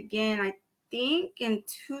reapplied again, I think in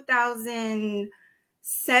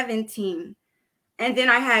 2017. And then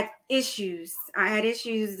I had issues.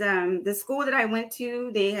 The school that I went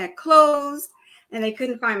to, they had closed and they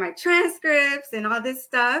couldn't find my transcripts and all this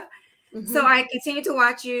stuff. So I continued to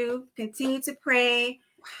watch you, continued to pray.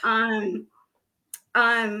 My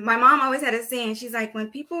mom always had a saying. She's like,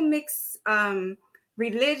 when people mix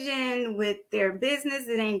religion with their business,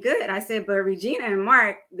 it ain't good. I said, but Regina and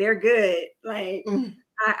Mark, they're good. Like,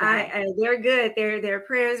 they're good. Their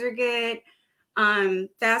prayers are good.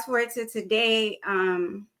 Fast forward to today.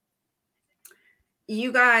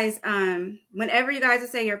 You guys, whenever you guys would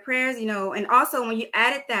say your prayers, and also when you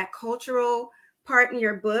added that cultural part in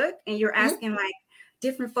your book and you're asking like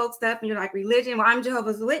different folk stuff and you're like religion, well, I'm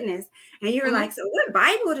Jehovah's Witness. And you were like, so what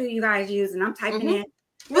Bible do you guys use? And I'm typing in.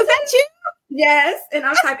 Was that you? Yes. And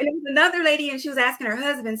I'm typing. It was another lady and she was asking her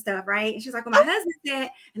husband stuff, right? And she was like, well, my husband said,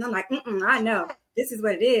 and I'm like, I know. This is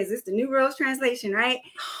what it is. It's the New World Translation, right?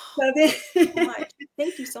 So then,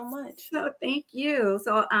 thank you so much. So thank you.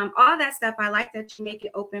 So all that stuff, I like that you make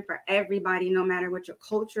it open for everybody, no matter what your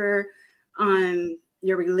culture,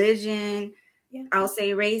 your religion, I'll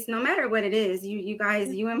say race, no matter what it is. You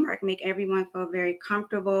guys, you and Mark make everyone feel very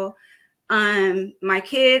comfortable. My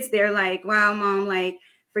kids, they're like, wow, Mom, like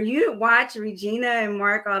for you to watch Regina and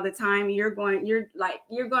Mark all the time, you're going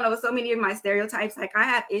over so many of my stereotypes. Like I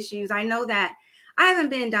have issues. I know that I haven't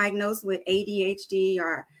been diagnosed with ADHD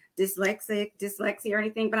or dyslexia or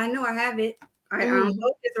anything, but I know I have it. I don't know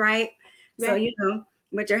if it's right. So,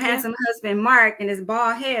 with your handsome husband, Mark, and his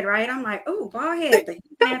bald head, right? I'm like, oh, bald head. But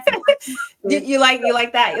he's handsome. You like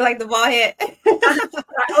that? You like the bald head?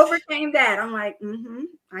 I overcame that. I'm like,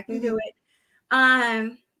 I can do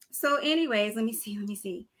it. So anyways, let me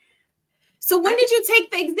see. So when did you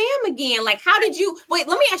take the exam again? Like, how did you, wait,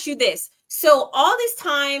 let me ask you this. So all this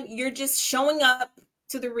time you're just showing up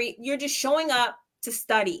to you're just showing up to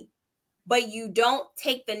study, but you don't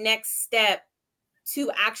take the next step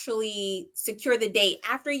to actually secure the date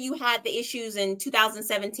after you had the issues in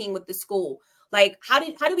 2017 with the school. Like, how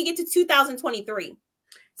did we get to 2023?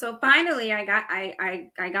 So finally, I got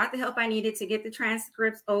the help I needed to get the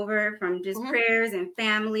transcripts over from just prayers and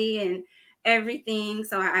family and everything.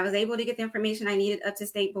 So I was able to get the information I needed up to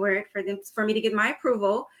state board for me to get my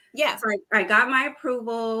approval. Yeah. So I got my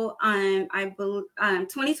approval on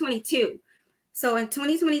 2022. So in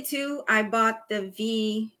 2022, I bought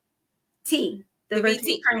the VT, the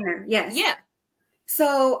virtual trainer. Yes. Yeah.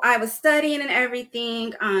 So I was studying and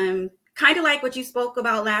everything. Kind of like what you spoke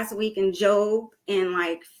about last week in Job and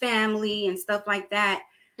like family and stuff like that.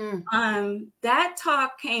 That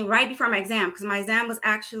talk came right before my exam because my exam was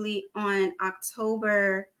actually on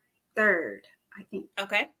October 3rd, I think.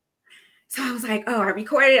 Okay. So I was like, oh, I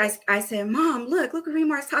recorded. I said, Mom, look what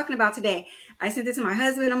Remar's talking about today. I sent it to my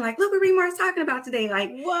husband. I'm like, look what Remar's talking about today.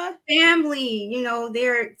 Like, what? Family,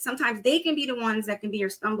 sometimes they can be the ones that can be your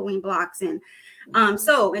stumbling blocks. And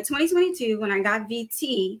so in 2022, when I got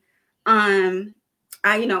VT, my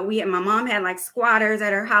mom had like squatters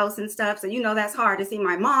at her house and stuff. So, that's hard to see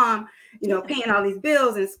my mom, paying all these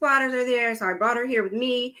bills and squatters are there. So I brought her here with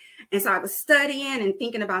me. And so I was studying and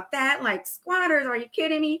thinking about that, like squatters, are you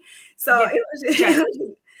kidding me? So it was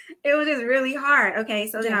just really hard. Okay.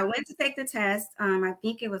 So then I went to take the test. I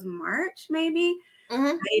think it was March, maybe.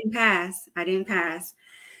 I didn't pass.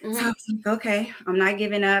 So I was like, okay, I'm not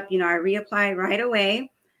giving up. I reapplied right away.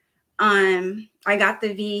 I got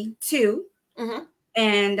the V2.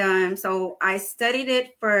 And so I studied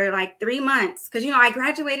it for like 3 months because I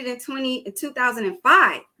graduated in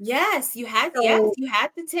 2005. Yes, you had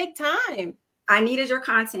to take time. I needed your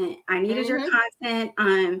content.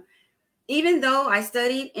 Even though I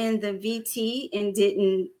studied in the VT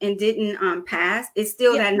and didn't pass, it's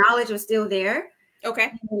still that knowledge was still there.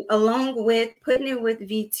 Okay. And along with putting it with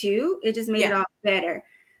V2, it just made it all better.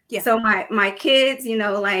 Yeah. So my kids,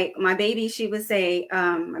 like my baby, she would say,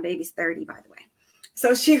 my baby's 30, by the way.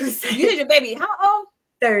 So she was saying, you did your baby how old?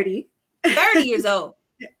 30. 30 years old.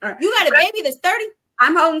 You got a baby that's 30?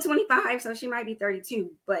 I'm holding 25, so she might be 32.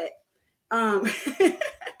 But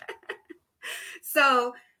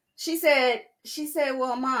so she said,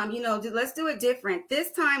 well, Mom, let's do it different.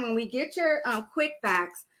 This time when we get your quick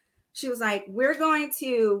facts, she was like, we're going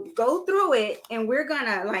to go through it and we're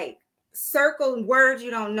gonna like circle words you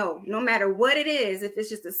don't know, no matter what it is. If it's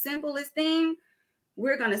just the simplest thing,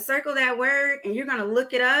 we're going to circle that word and you're going to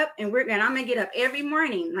look it up and I'm going to get up every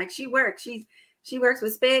morning. Like she works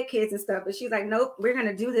with sped kids and stuff, but she's like, nope, we're going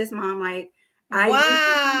to do this, Mom. Like,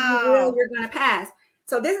 you're going to pass.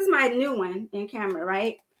 So this is my new one in camera,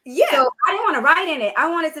 right? Yeah. So I didn't want to write in it. I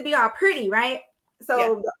want it to be all pretty, right?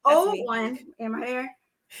 So the old one in my hair.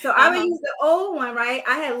 So I would use the old one, right?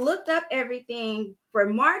 I had looked up everything for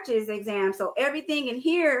March's exam. So everything in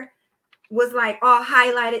here was like all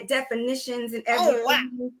highlighted definitions and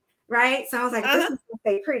everything, right? So I was like, this is gonna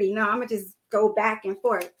stay pretty. No, I'm gonna just go back and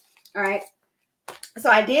forth. All right. So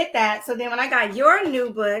I did that. So then when I got your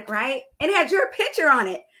new book, right, it had your picture on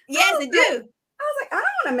it. Yes, it do. I was like, I don't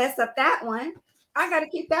want to mess up that one. I got to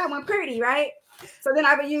keep that one pretty, right? So then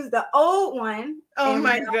I would use the old one. Oh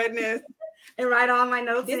my goodness. And write all my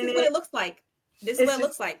notes in it. This is what it looks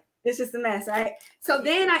like. It's just a mess, right? So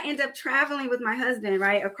then I end up traveling with my husband,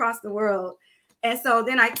 right, across the world. And so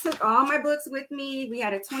then I took all my books with me. We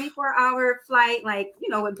had a 24-hour flight, like,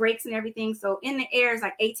 with breaks and everything. So in the air is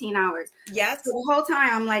like 18 hours. Yes. So the whole time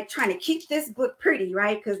I'm like trying to keep this book pretty,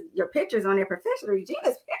 right? Because your picture's on there, Professor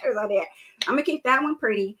Regina's picture's on there. I'm going to keep that one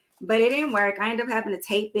pretty. But it didn't work. I ended up having to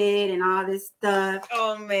tape it and all this stuff.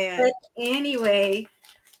 Oh, man. But anyway,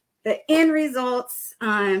 the end results,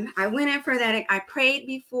 I went in for that. I prayed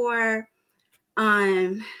before.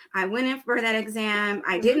 I went in for that exam.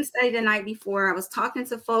 I didn't study the night before. I was talking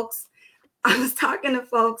to folks. On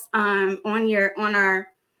your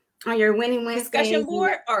Winning Wednesday discussion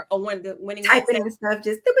board or on the Winning typing and stuff.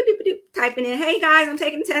 Just typing in, hey guys, I'm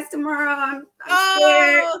taking the test tomorrow. I'm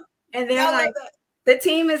scared. And then like the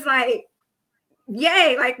team is like,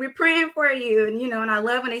 yay, like we're praying for you. And and I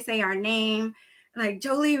love when they say our name. Like,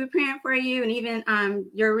 Jolie, we're praying for you. And even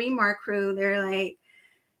your Remar crew, they're like,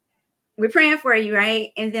 we're praying for you,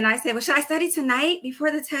 right? And then I said, well, should I study tonight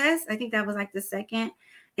before the test? I think that was like the second.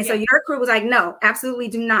 And so your crew was like, no, absolutely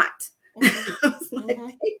do not. I was like,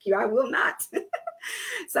 thank you, I will not.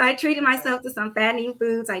 So I treated myself to some fattening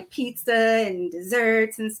foods like pizza and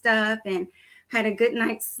desserts and stuff, and had a good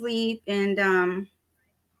night's sleep. And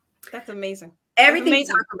that's amazing. Everything you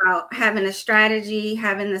talk about, having a strategy,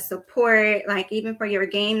 having the support, like even for your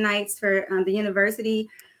game nights for the university,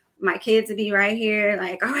 my kids would be right here,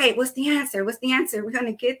 like, all right, what's the answer? What's the answer? We're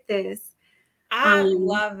gonna get this. I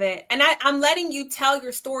love it. And I'm letting you tell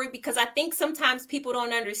your story because I think sometimes people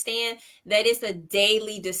don't understand that it's a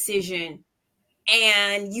daily decision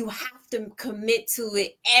and you have to commit to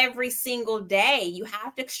it every single day. You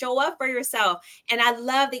have to show up for yourself. And I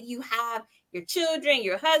love that you have your children,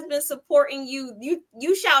 your husband supporting you.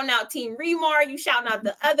 You shouting out Team Remar, you shouting out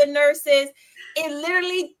the other nurses. It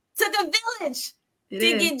literally took a village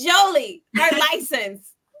to get Jolie her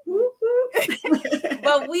license.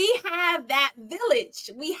 But we have that village.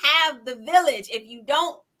 We have the village. If you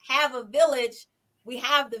don't have a village, we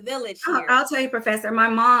have the village here. I'll tell you, Professor, my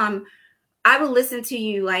mom, I will listen to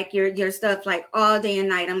you, like your stuff, like all day and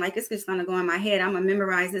night. I'm like, it's just gonna go in my head. I'm gonna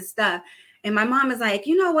memorize this stuff. And my mom is like,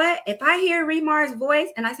 you know what? If I hear Remar's voice,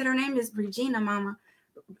 and I said her name is Regina, Mama,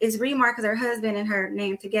 is Remar because her husband and her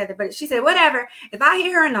name together. But she said, whatever. If I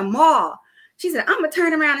hear her in the mall, she said, I'm gonna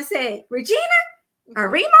turn around and say, Regina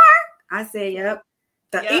or Remar. I said, yep.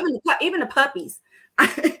 Even the puppies.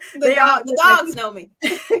 The dogs know me.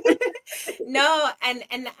 No, and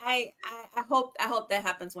I hope that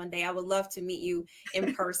happens one day. I would love to meet you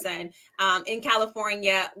in person. In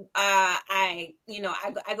California, I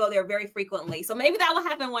go there very frequently, so maybe that will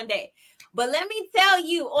happen one day. But let me tell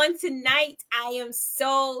you, on tonight, I am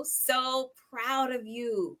so proud of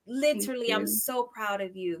you. Literally, I'm so proud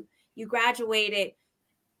of you. You graduated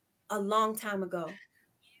a long time ago.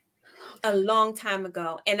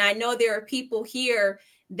 And I know there are people here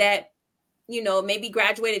that, maybe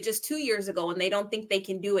graduated just 2 years ago and they don't think they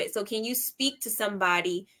can do it. So can you speak to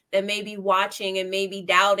somebody that may be watching and maybe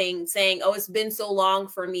doubting, saying, oh, it's been so long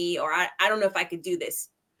for me, or I don't know if I could do this?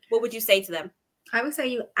 What would you say to them? I would say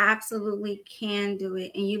you absolutely can do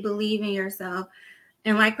it, and you believe in yourself.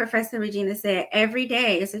 And like Professor Regina said, every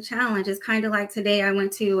day it's a challenge. It's kind of like today I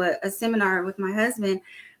went to a seminar with my husband,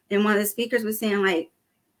 and one of the speakers was saying, like,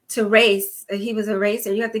 to race, he was a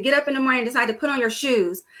racer, you have to get up in the morning and decide to put on your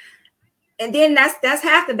shoes. And then that's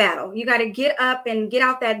half the battle. You got to get up and get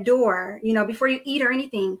out that door, before you eat or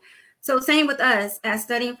anything. So same with us as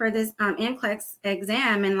studying for this NCLEX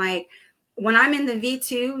exam. And like when I'm in the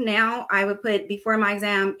V2 now, I would put before my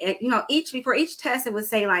exam, before each test, it would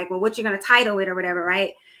say like, well, what you're going to title it or whatever,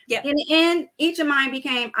 right? Yeah. In the end, each of mine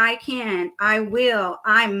became, I can, I will,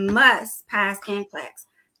 I must pass NCLEX.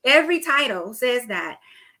 Every title says that.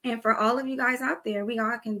 And for all of you guys out there, we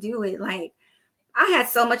all can do it. Like, I had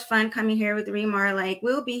so much fun coming here with Remar. Like,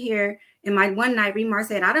 we'll be here. And my one night, Remar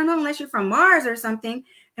said, I don't know unless you're from Mars or something.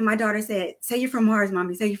 And my daughter said, say you're from Mars,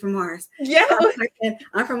 Mommy. Say you're from Mars. Yeah. Said,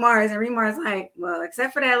 I'm from Mars. And Remar's like, well,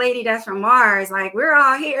 except for that lady that's from Mars, like, we're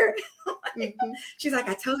all here. She's like,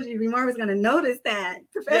 I told you Remar was going to notice that.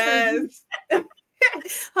 Professor.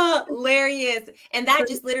 Yes. Hilarious. And that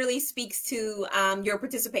just literally speaks to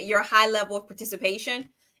your high level of participation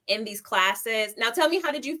in these classes. Now tell me,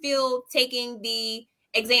 how did you feel taking the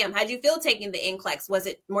exam? How did you feel taking the NCLEX? Was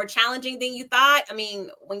it more challenging than you thought? I mean,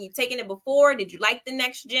 when you've taken it before, did you like the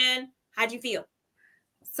next gen? How'd you feel?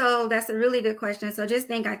 So that's a really good question. So just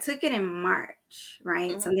think, I took it in March,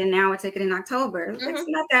 right? So then now I took it in October. It's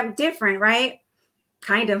not that different, right?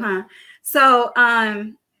 Kind of, huh? So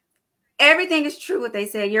everything is true what they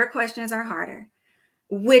said. Your questions are harder,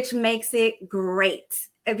 which makes it great.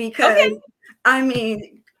 Because I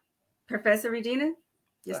mean, Professor Regina,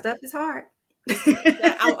 your stuff is hard. Okay,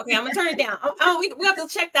 I'm gonna turn it down. We have to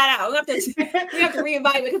check that out. We have to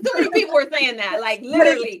reevaluate, because so many people were saying that, like,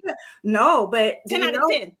 literally. No, but 10 out of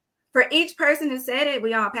 10. For each person who said it,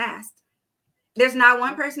 we all passed. There's not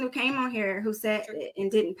one person who came on here who said it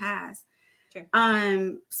and didn't pass.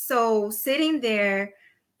 So sitting there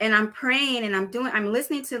and I'm praying and I'm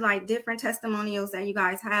listening to like different testimonials that you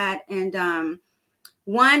guys had, and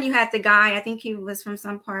one, you had the guy, I think he was from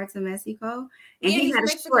some parts of Mexico, and he had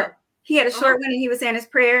a short one, and he was saying his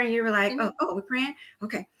prayer, and you were like, oh, we're praying?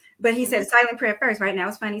 Okay. But he said a silent prayer first, right? Now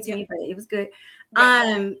it's funny to me, but it was good.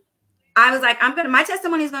 I was like, my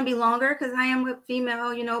testimony is going to be longer because I am a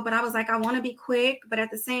female, but I was like, I want to be quick, but at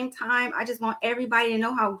the same time, I just want everybody to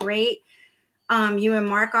know how great you and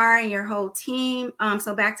Mark are and your whole team.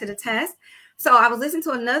 So back to the test. So I was listening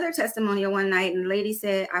to another testimonial one night, and the lady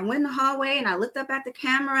said, I went in the hallway and I looked up at the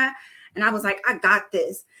camera And I was like, I got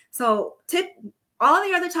this. So all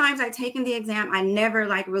the other times I'd taken the exam, I never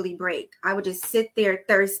like really break. I would just sit there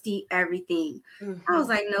thirsty, everything. I was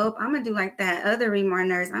like, nope, I'm going to do like that other Remar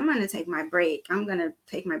nurse. I'm going to take my break. I'm going to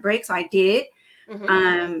take my break. So I did.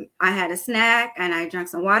 I had a snack and I drank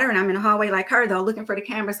some water, and I'm in the hallway like her though, looking for the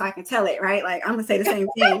camera so I can tell it, right? Like I'm gonna say the same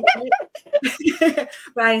thing,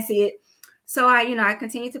 but I didn't see it. So I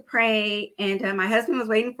continued to pray, and my husband was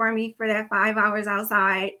waiting for me for that 5 hours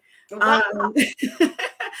outside. Wow.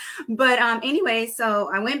 But anyway, so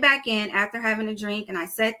I went back in after having a drink, and I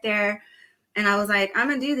sat there, and I was like, I'm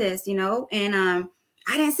gonna do this, and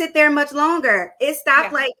I didn't sit there much longer. It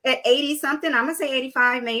stopped like at 80 something. I'm gonna say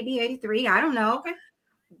 85, maybe 83. I don't know. Okay.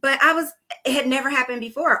 But it had never happened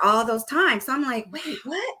before all those times. So I'm like, wait,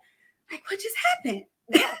 what? Like, what just happened?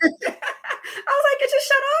 I was like, it just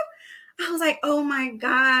shut off. I was like, oh my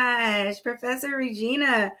gosh, Professor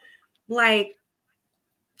Regina, like,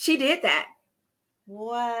 she did that.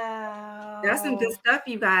 Wow. That's some good stuff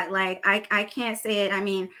you got. Like, I can't say it. I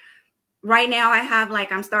mean, right now I have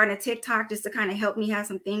I'm starting a TikTok just to kind of help me have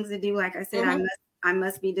some things to do. Like I said, I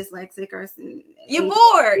must be dyslexic or something. You're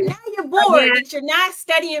bored. Now you're bored. Yeah. That you're not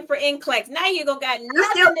studying for NCLEX. Now you got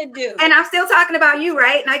nothing to do. And I'm still talking about you,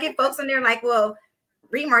 right? And I get folks in there like, well,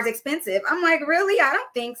 Remar's expensive. I'm like, really? I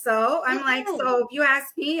don't think so. I'm like, so if you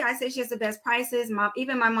ask me, I say she has the best prices.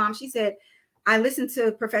 Even my mom, she said, I listened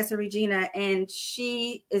to Professor Regina, and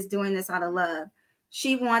she is doing this out of love.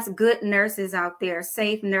 She wants good nurses out there,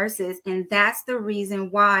 safe nurses. And that's the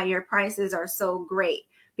reason why your prices are so great,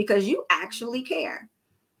 because you actually care.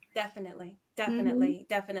 Definitely.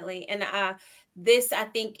 And this, I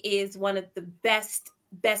think, is one of the best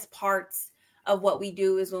parts of what we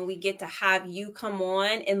do, is when we get to have you come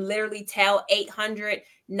on and literally tell 800,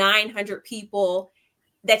 900 people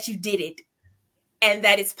that you did it, and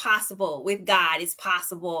that it's possible. With God, it's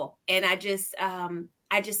possible. And I'm just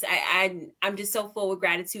so full with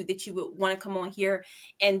gratitude that you would want to come on here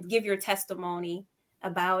and give your testimony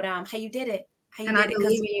about how you did it. And I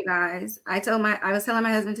believe you guys. I was telling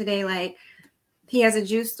my husband today, like, he has a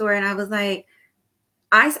juice store, and I was like,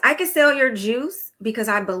 I could sell your juice because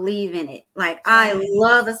I believe in it. Like, I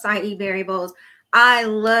love acai berry bowls. I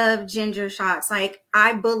love ginger shots. Like,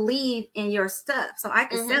 I believe in your stuff, so I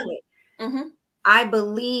can sell it. I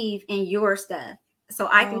believe in your stuff, so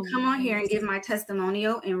I can come on here and give my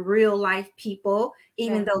testimonial in real life people,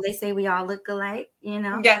 even though they say we all look alike, but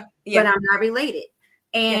I'm not related.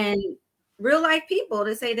 And real life people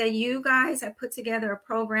to say that you guys have put together a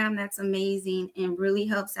program that's amazing and really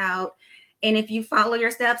helps out. And if you follow your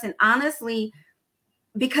steps, and honestly,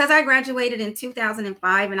 because I graduated in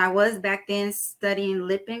 2005 and I was back then studying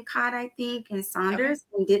Lippincott, I think, in Saunders,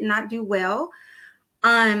 and did not do well.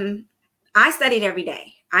 I studied every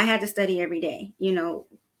day. I had to study every day,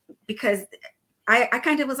 because I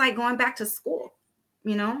kind of was like going back to school,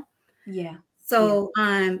 Yeah. So,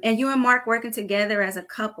 and you and Mark working together as a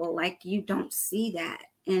couple, like, you don't see that.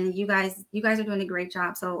 And you guys are doing a great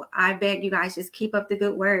job. So I beg you guys, just keep up the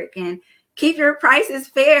good work and keep your prices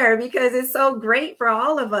fair, because it's so great for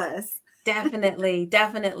all of us. Definitely.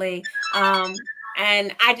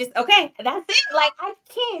 And I just, that's it. Like, I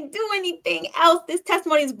can't do anything else. This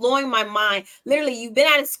testimony is blowing my mind. Literally, you've been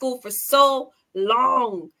out of school for so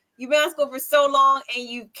long. And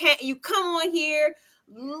you come on here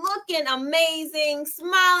looking amazing,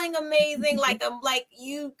 smiling amazing, like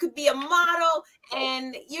you could be a model,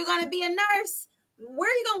 and you're going to be a nurse. Where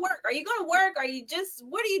are you going to work? Are you going to work?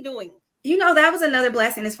 What are you doing? That was another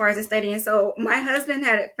blessing as far as the studying. So my husband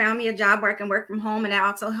had found me a job where I can work from home, and that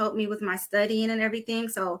also helped me with my studying and everything.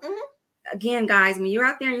 So again, guys, when you're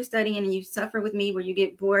out there and you're studying and you suffer with me where you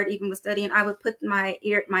get bored even with studying, I would put my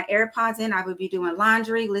AirPods in. I would be doing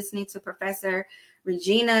laundry, listening to Professor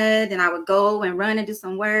Regina. Then I would go and run and do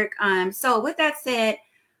some work. So with that said,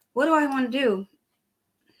 what do I want to do?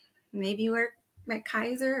 Maybe work at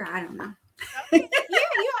Kaiser? I don't know. Yeah,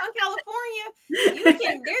 you're in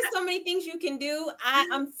California. There's so many things you can do.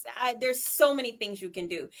 There's so many things you can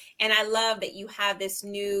do. And I love that you have this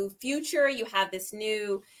new future. You have this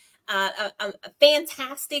new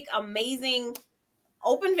fantastic, amazing,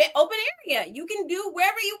 open area. You can do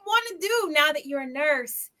wherever you want to do now that you're a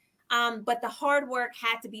nurse. But the hard work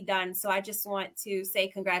had to be done. So I just want to say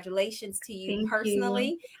congratulations to you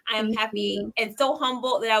personally. I am happy and so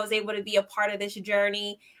humbled that I was able to be a part of this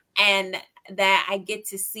journey, and that I get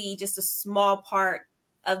to see just a small part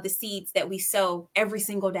of the seeds that we sow every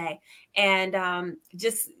single day. And I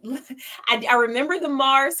remember the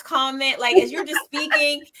Mars comment, like, as you're just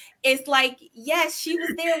speaking, it's like, yes, she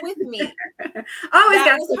was there with me. I always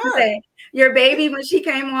got to say, your baby, when she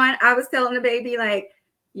came on, I was telling the baby, like,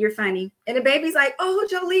 you're funny. And the baby's like, oh,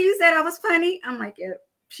 Jolie, you said I was funny. I'm like, yeah,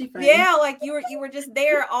 she funny. Yeah, like you were just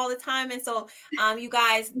there all the time. And so you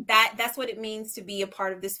guys, that's what it means to be a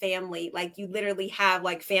part of this family. Like you literally have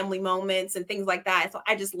like family moments and things like that. So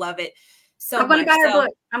I just love it so I'm gonna much. buy her book.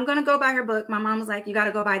 I'm gonna go buy her book. My mom was like, you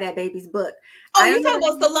gotta go buy that baby's book. Oh, you talking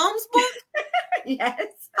about Salome's book?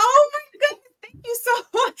 Yes. Oh my goodness. Thank you so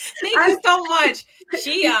much. Thank you so much.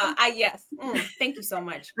 She yes. Thank you so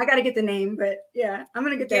much. I gotta get the name, but yeah, I'm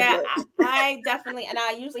gonna get that book. I definitely, and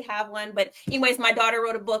I usually have one, but anyways, my daughter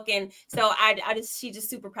wrote a book, and so she's just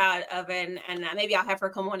super proud of it, and maybe I'll have her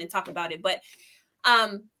come on and talk about it. But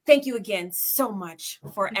thank you again so much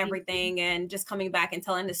for everything and just coming back and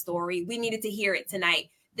telling the story. We needed to hear it tonight.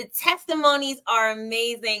 The testimonies are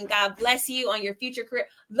amazing. God bless you on your future career.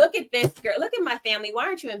 Look at this girl. Look at my family. Why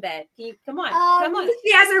aren't you in bed? Can you come on? Come on.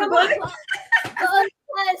 She has her book. Because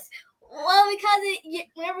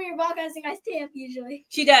whenever you're broadcasting, I stay up usually.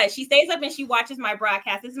 She does. She stays up and she watches my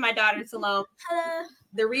broadcast. This is my daughter, Salome. Hello.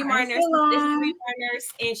 The Remar nurse. This is the Remar nurse,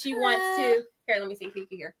 and she wants to. Here, let me see if you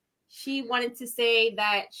can hear. She wanted to say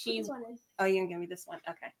that she. Oh, you're gonna give me this one.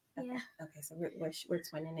 Okay. Yeah. Okay, so we're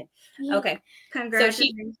twinning it. Yeah. Okay.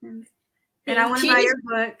 Congratulations. And I want to buy your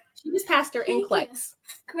book. She just passed her NCLEX.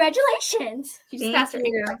 Congratulations. She just passed her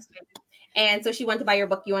NCLEX. And so she wanted to buy your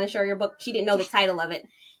book. You want to show her your book? She didn't know the title of it.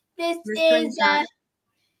 This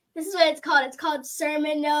is what it's called. It's called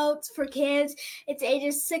Sermon Notes for Kids. It's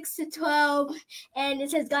ages 6 to 12, and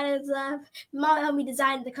it says God is love. Mom helped me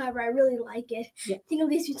design the cover. I really like it. Yeah. I think at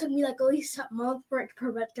least it took me like at least a month for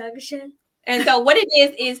production. And so what it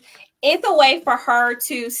is it's a way for her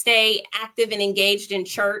to stay active and engaged in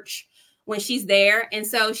church when she's there. And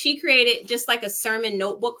so she created just like a sermon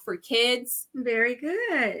notebook for kids. Very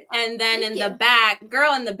good. And then in the back,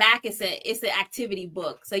 it's an activity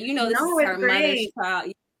book. So you know this is her mother's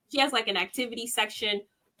child. She has like an activity section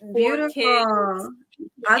for kids.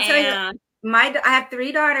 I'll tell you, I have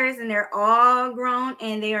 3 daughters and they're all grown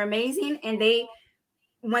and they are amazing. And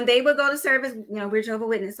when they would go to service, we're Jehovah's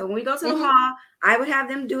Witness. So when we go to the hall, I would have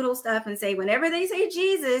them doodle stuff and say, whenever they say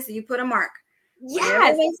Jesus, you put a mark. Yes.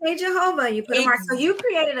 Whenever they say Jehovah, you put a mark. So you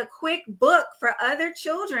created a quick book for other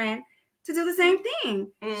children to do the same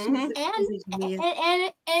thing. Mm-hmm. And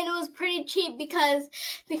it was pretty cheap because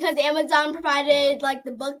Amazon provided like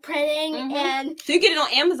the book printing, and so you get it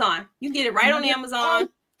on Amazon. You get it right on Amazon.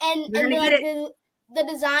 And the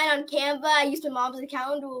design on Canva, I used my mom's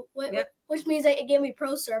account, which means that it gave me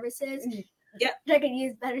pro services. Yep. I could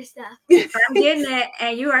use better stuff. I'm getting it.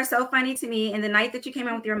 And you are so funny to me. And the night that you came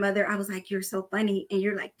out with your mother, I was like, you're so funny. And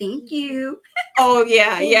you're like, thank you. Oh,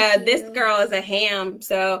 yeah. Yeah. This girl is a ham.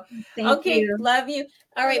 So, thank you. Love you.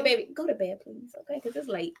 All right, baby. Go to bed, please. Okay. Because it's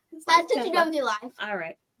late. That's what you're done with your life. All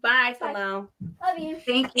right. Bye, Salome. Love you.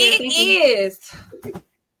 Thank you. It is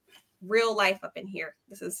real life up in here.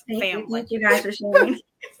 This is family. Thank you guys for sharing.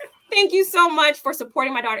 Thank you so much for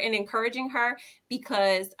supporting my daughter and encouraging her,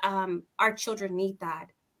 because our children need that.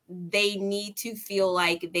 They need to feel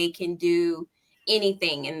like they can do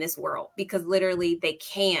anything in this world, because literally they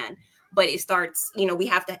can. But it starts,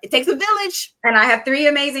 it takes a village. And I have 3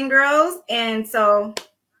 amazing girls. And so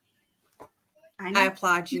I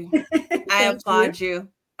applaud you. I applaud you.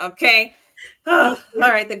 Okay. Oh, all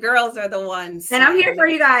right, the girls are the ones. And I'm here for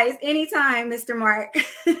you guys anytime, Mr. Mark.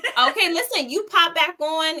 Okay, listen, you pop back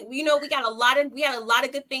on. We got a lot of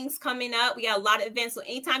good things coming up. We got a lot of events. So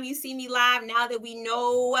anytime you see me live, now that we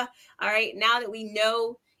know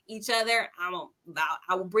each other, I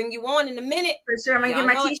will bring you on in a minute. For sure. I'm gonna get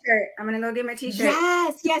my t-shirt. I'm gonna go get my t-shirt.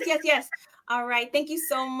 Yes. All right. Thank you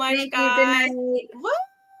so much, Thank guys. You. Good night.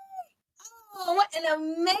 Oh, what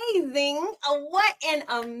an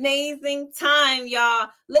amazing time, y'all.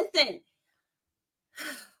 Listen,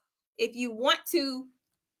 if you want to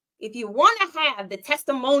have the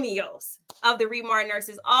testimonials of the Remar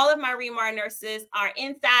nurses, all of my Remar nurses are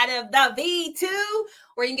inside of the V2,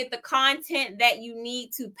 where you can get the content that you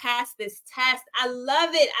need to pass this test. I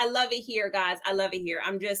love it. I love it here, guys. I love it here.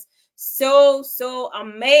 I'm just so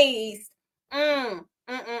amazed. I'm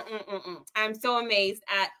so amazed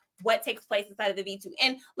at what takes place inside of the V2.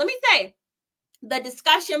 And let me say, the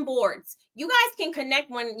discussion boards, you guys can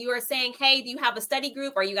connect when you are saying, hey, do you have a study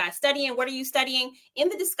group? Are you guys studying? What are you studying? In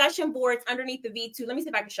the discussion boards underneath the V2, let me see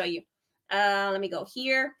if I can show you. Let me go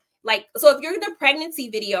here. So if you're in the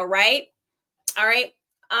pregnancy video, right? All right.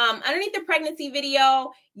 Underneath the pregnancy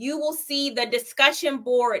video, you will see the discussion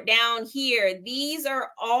board down here. These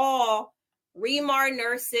are all Remar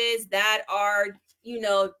nurses that are,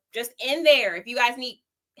 just in there. If you guys need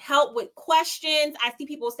help with questions, I see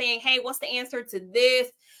people saying, hey, what's the answer to this?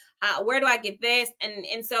 Where do I get this?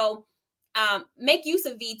 And so make use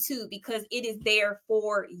of V2 because it is there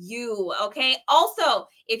for you. Okay. Also,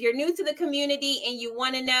 if you're new to the community and you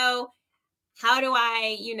want to know, how do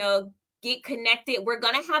I, get connected? We're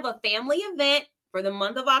going to have a family event for the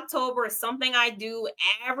month of October. It's something I do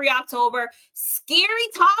every October. Scary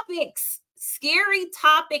Topics. Scary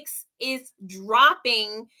Topics is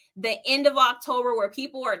dropping the end of October, where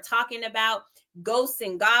people are talking about ghosts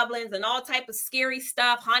and goblins and all type of scary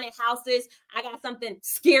stuff, haunted houses. I got something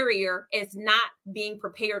scarier. It's not being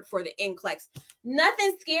prepared for the NCLEX.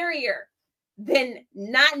 Nothing scarier than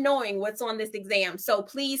not knowing what's on this exam. So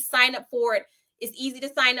please sign up for it. It's easy to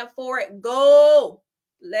sign up for it.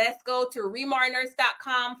 Let's go to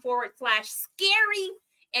remarnurse.com/scary.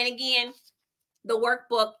 And again, the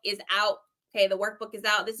workbook is out. Okay, the workbook is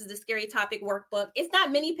out. This is the Scary Topic workbook. It's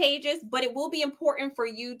not many pages, but it will be important for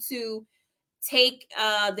you to take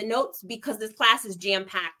the notes because this class is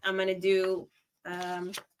jam-packed. I'm doing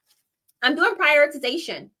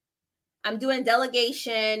prioritization. I'm doing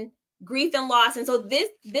delegation, grief and loss. And so this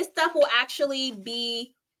stuff will actually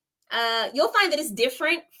be, you'll find that it's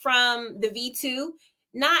different from the V2,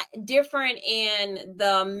 not different in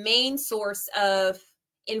the main source of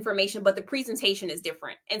information, but the presentation is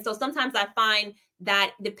different. And so sometimes I find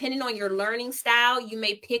that depending on your learning style, you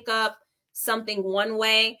may pick up something one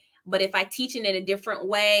way, but if I teach it in a different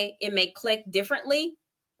way, it may click differently.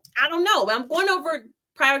 I don't know. I'm going over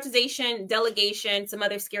prioritization, delegation, some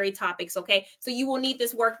other scary topics. Okay. So you will need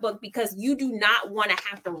this workbook because you do not want to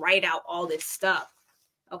have to write out all this stuff.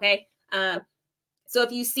 Okay. So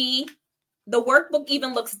if you see, the workbook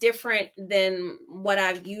even looks different than what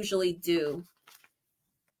I usually do.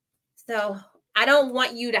 So I don't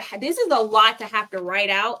want you to, this is a lot to have to write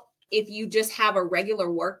out if you just have a regular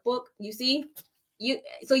workbook, you see,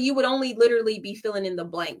 so you would only literally be filling in the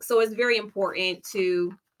blank. So it's very important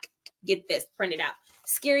to get this printed out.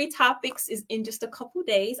 Scary Topics is in just a couple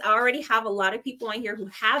days. I already have a lot of people on here who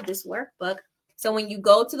have this workbook. So when you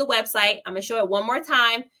go to the website, I'm going to show it one more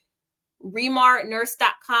time,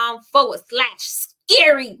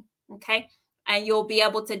 remarnurse.com/scary. Okay. And you'll be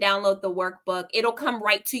able to download the workbook. It'll come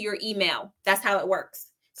right to your email. That's how it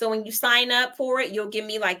works. So when you sign up for it, you'll give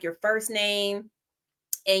me like your first name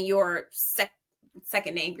and your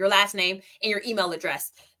second name, your last name, and your email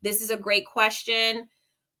address. This is a great question.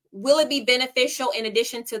 Will it be beneficial in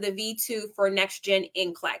addition to the V2 for next gen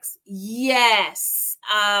NCLEX? Yes,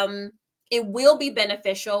 it will be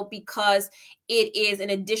beneficial because it is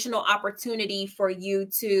an additional opportunity for you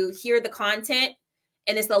to hear the content,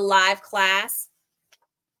 and it's a live class.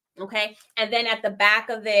 Okay. And then at the back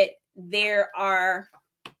of it,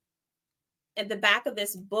 at the back of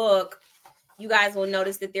this book, you guys will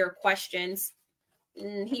notice that there are questions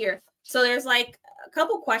in here. So there's like a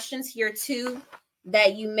couple questions here too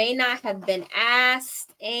that you may not have been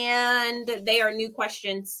asked, and they are new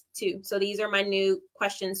questions too. So these are my new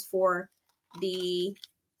questions for the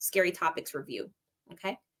Scary Topics review.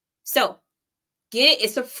 Okay. So get it.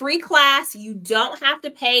 It's a free class. You don't have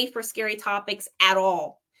to pay for Scary Topics at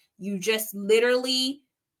all. You just literally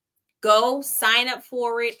go sign up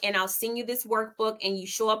for it, and I'll send you this workbook, and you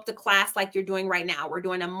show up to class like you're doing right now. We're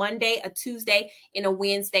doing a Monday, a Tuesday, and a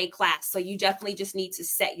Wednesday class. So you definitely just need to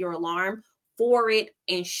set your alarm for it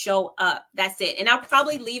and show up. That's it. And I'll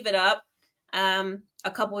probably leave it up a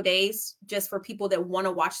couple of days just for people that want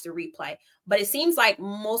to watch the replay. But it seems like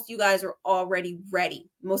most of you guys are already ready.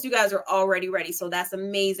 So that's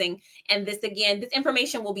amazing. And this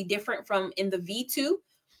information will be different from in the V2.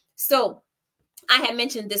 So I had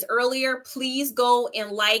mentioned this earlier. Please go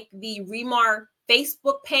and like the Remar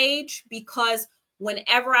Facebook page, because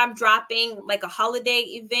whenever I'm dropping like a holiday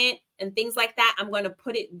event and things like that, I'm going to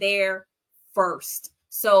put it there first.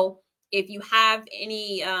 So if you have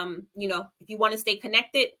any, if you want to stay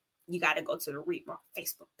connected, you got to go to the Remar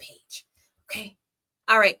Facebook page. Okay.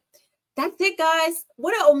 All right. That's it, guys.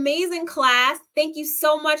 What an amazing class. Thank you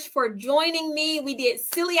so much for joining me. We did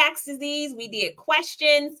celiac disease. We did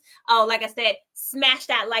questions. Oh, like I said, smash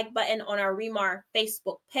that like button on our Remar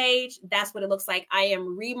Facebook page. That's what it looks like. I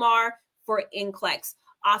am Remar for NCLEX,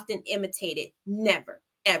 often imitated, never,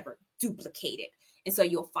 ever duplicated. And so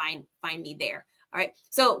you'll find me there. All right.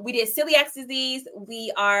 So we did celiac disease.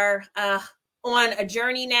 We are on a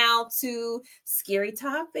journey now to Scary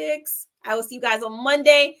Topics. I will see you guys on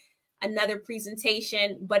Monday. Another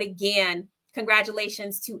presentation. But again,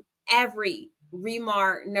 congratulations to every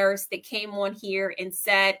Remar nurse that came on here and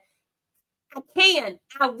said, I can,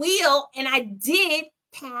 I will, and I did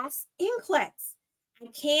pass NCLEX. I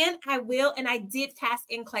can, I will, and I did pass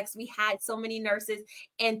NCLEX. We had so many nurses,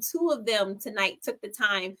 and 2 of them tonight took the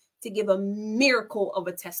time to give a miracle of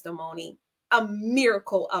a testimony. a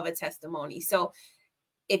miracle of a testimony. So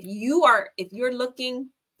if you're looking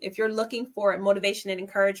for motivation and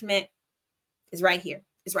encouragement, it's right here.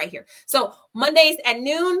 It's right here. So Mondays at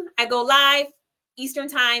noon, I go live Eastern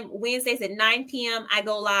time. Wednesdays at 9 p.m., I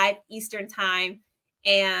go live Eastern time.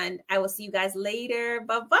 And I will see you guys later.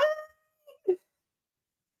 Bye-bye.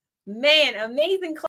 Man, amazing class.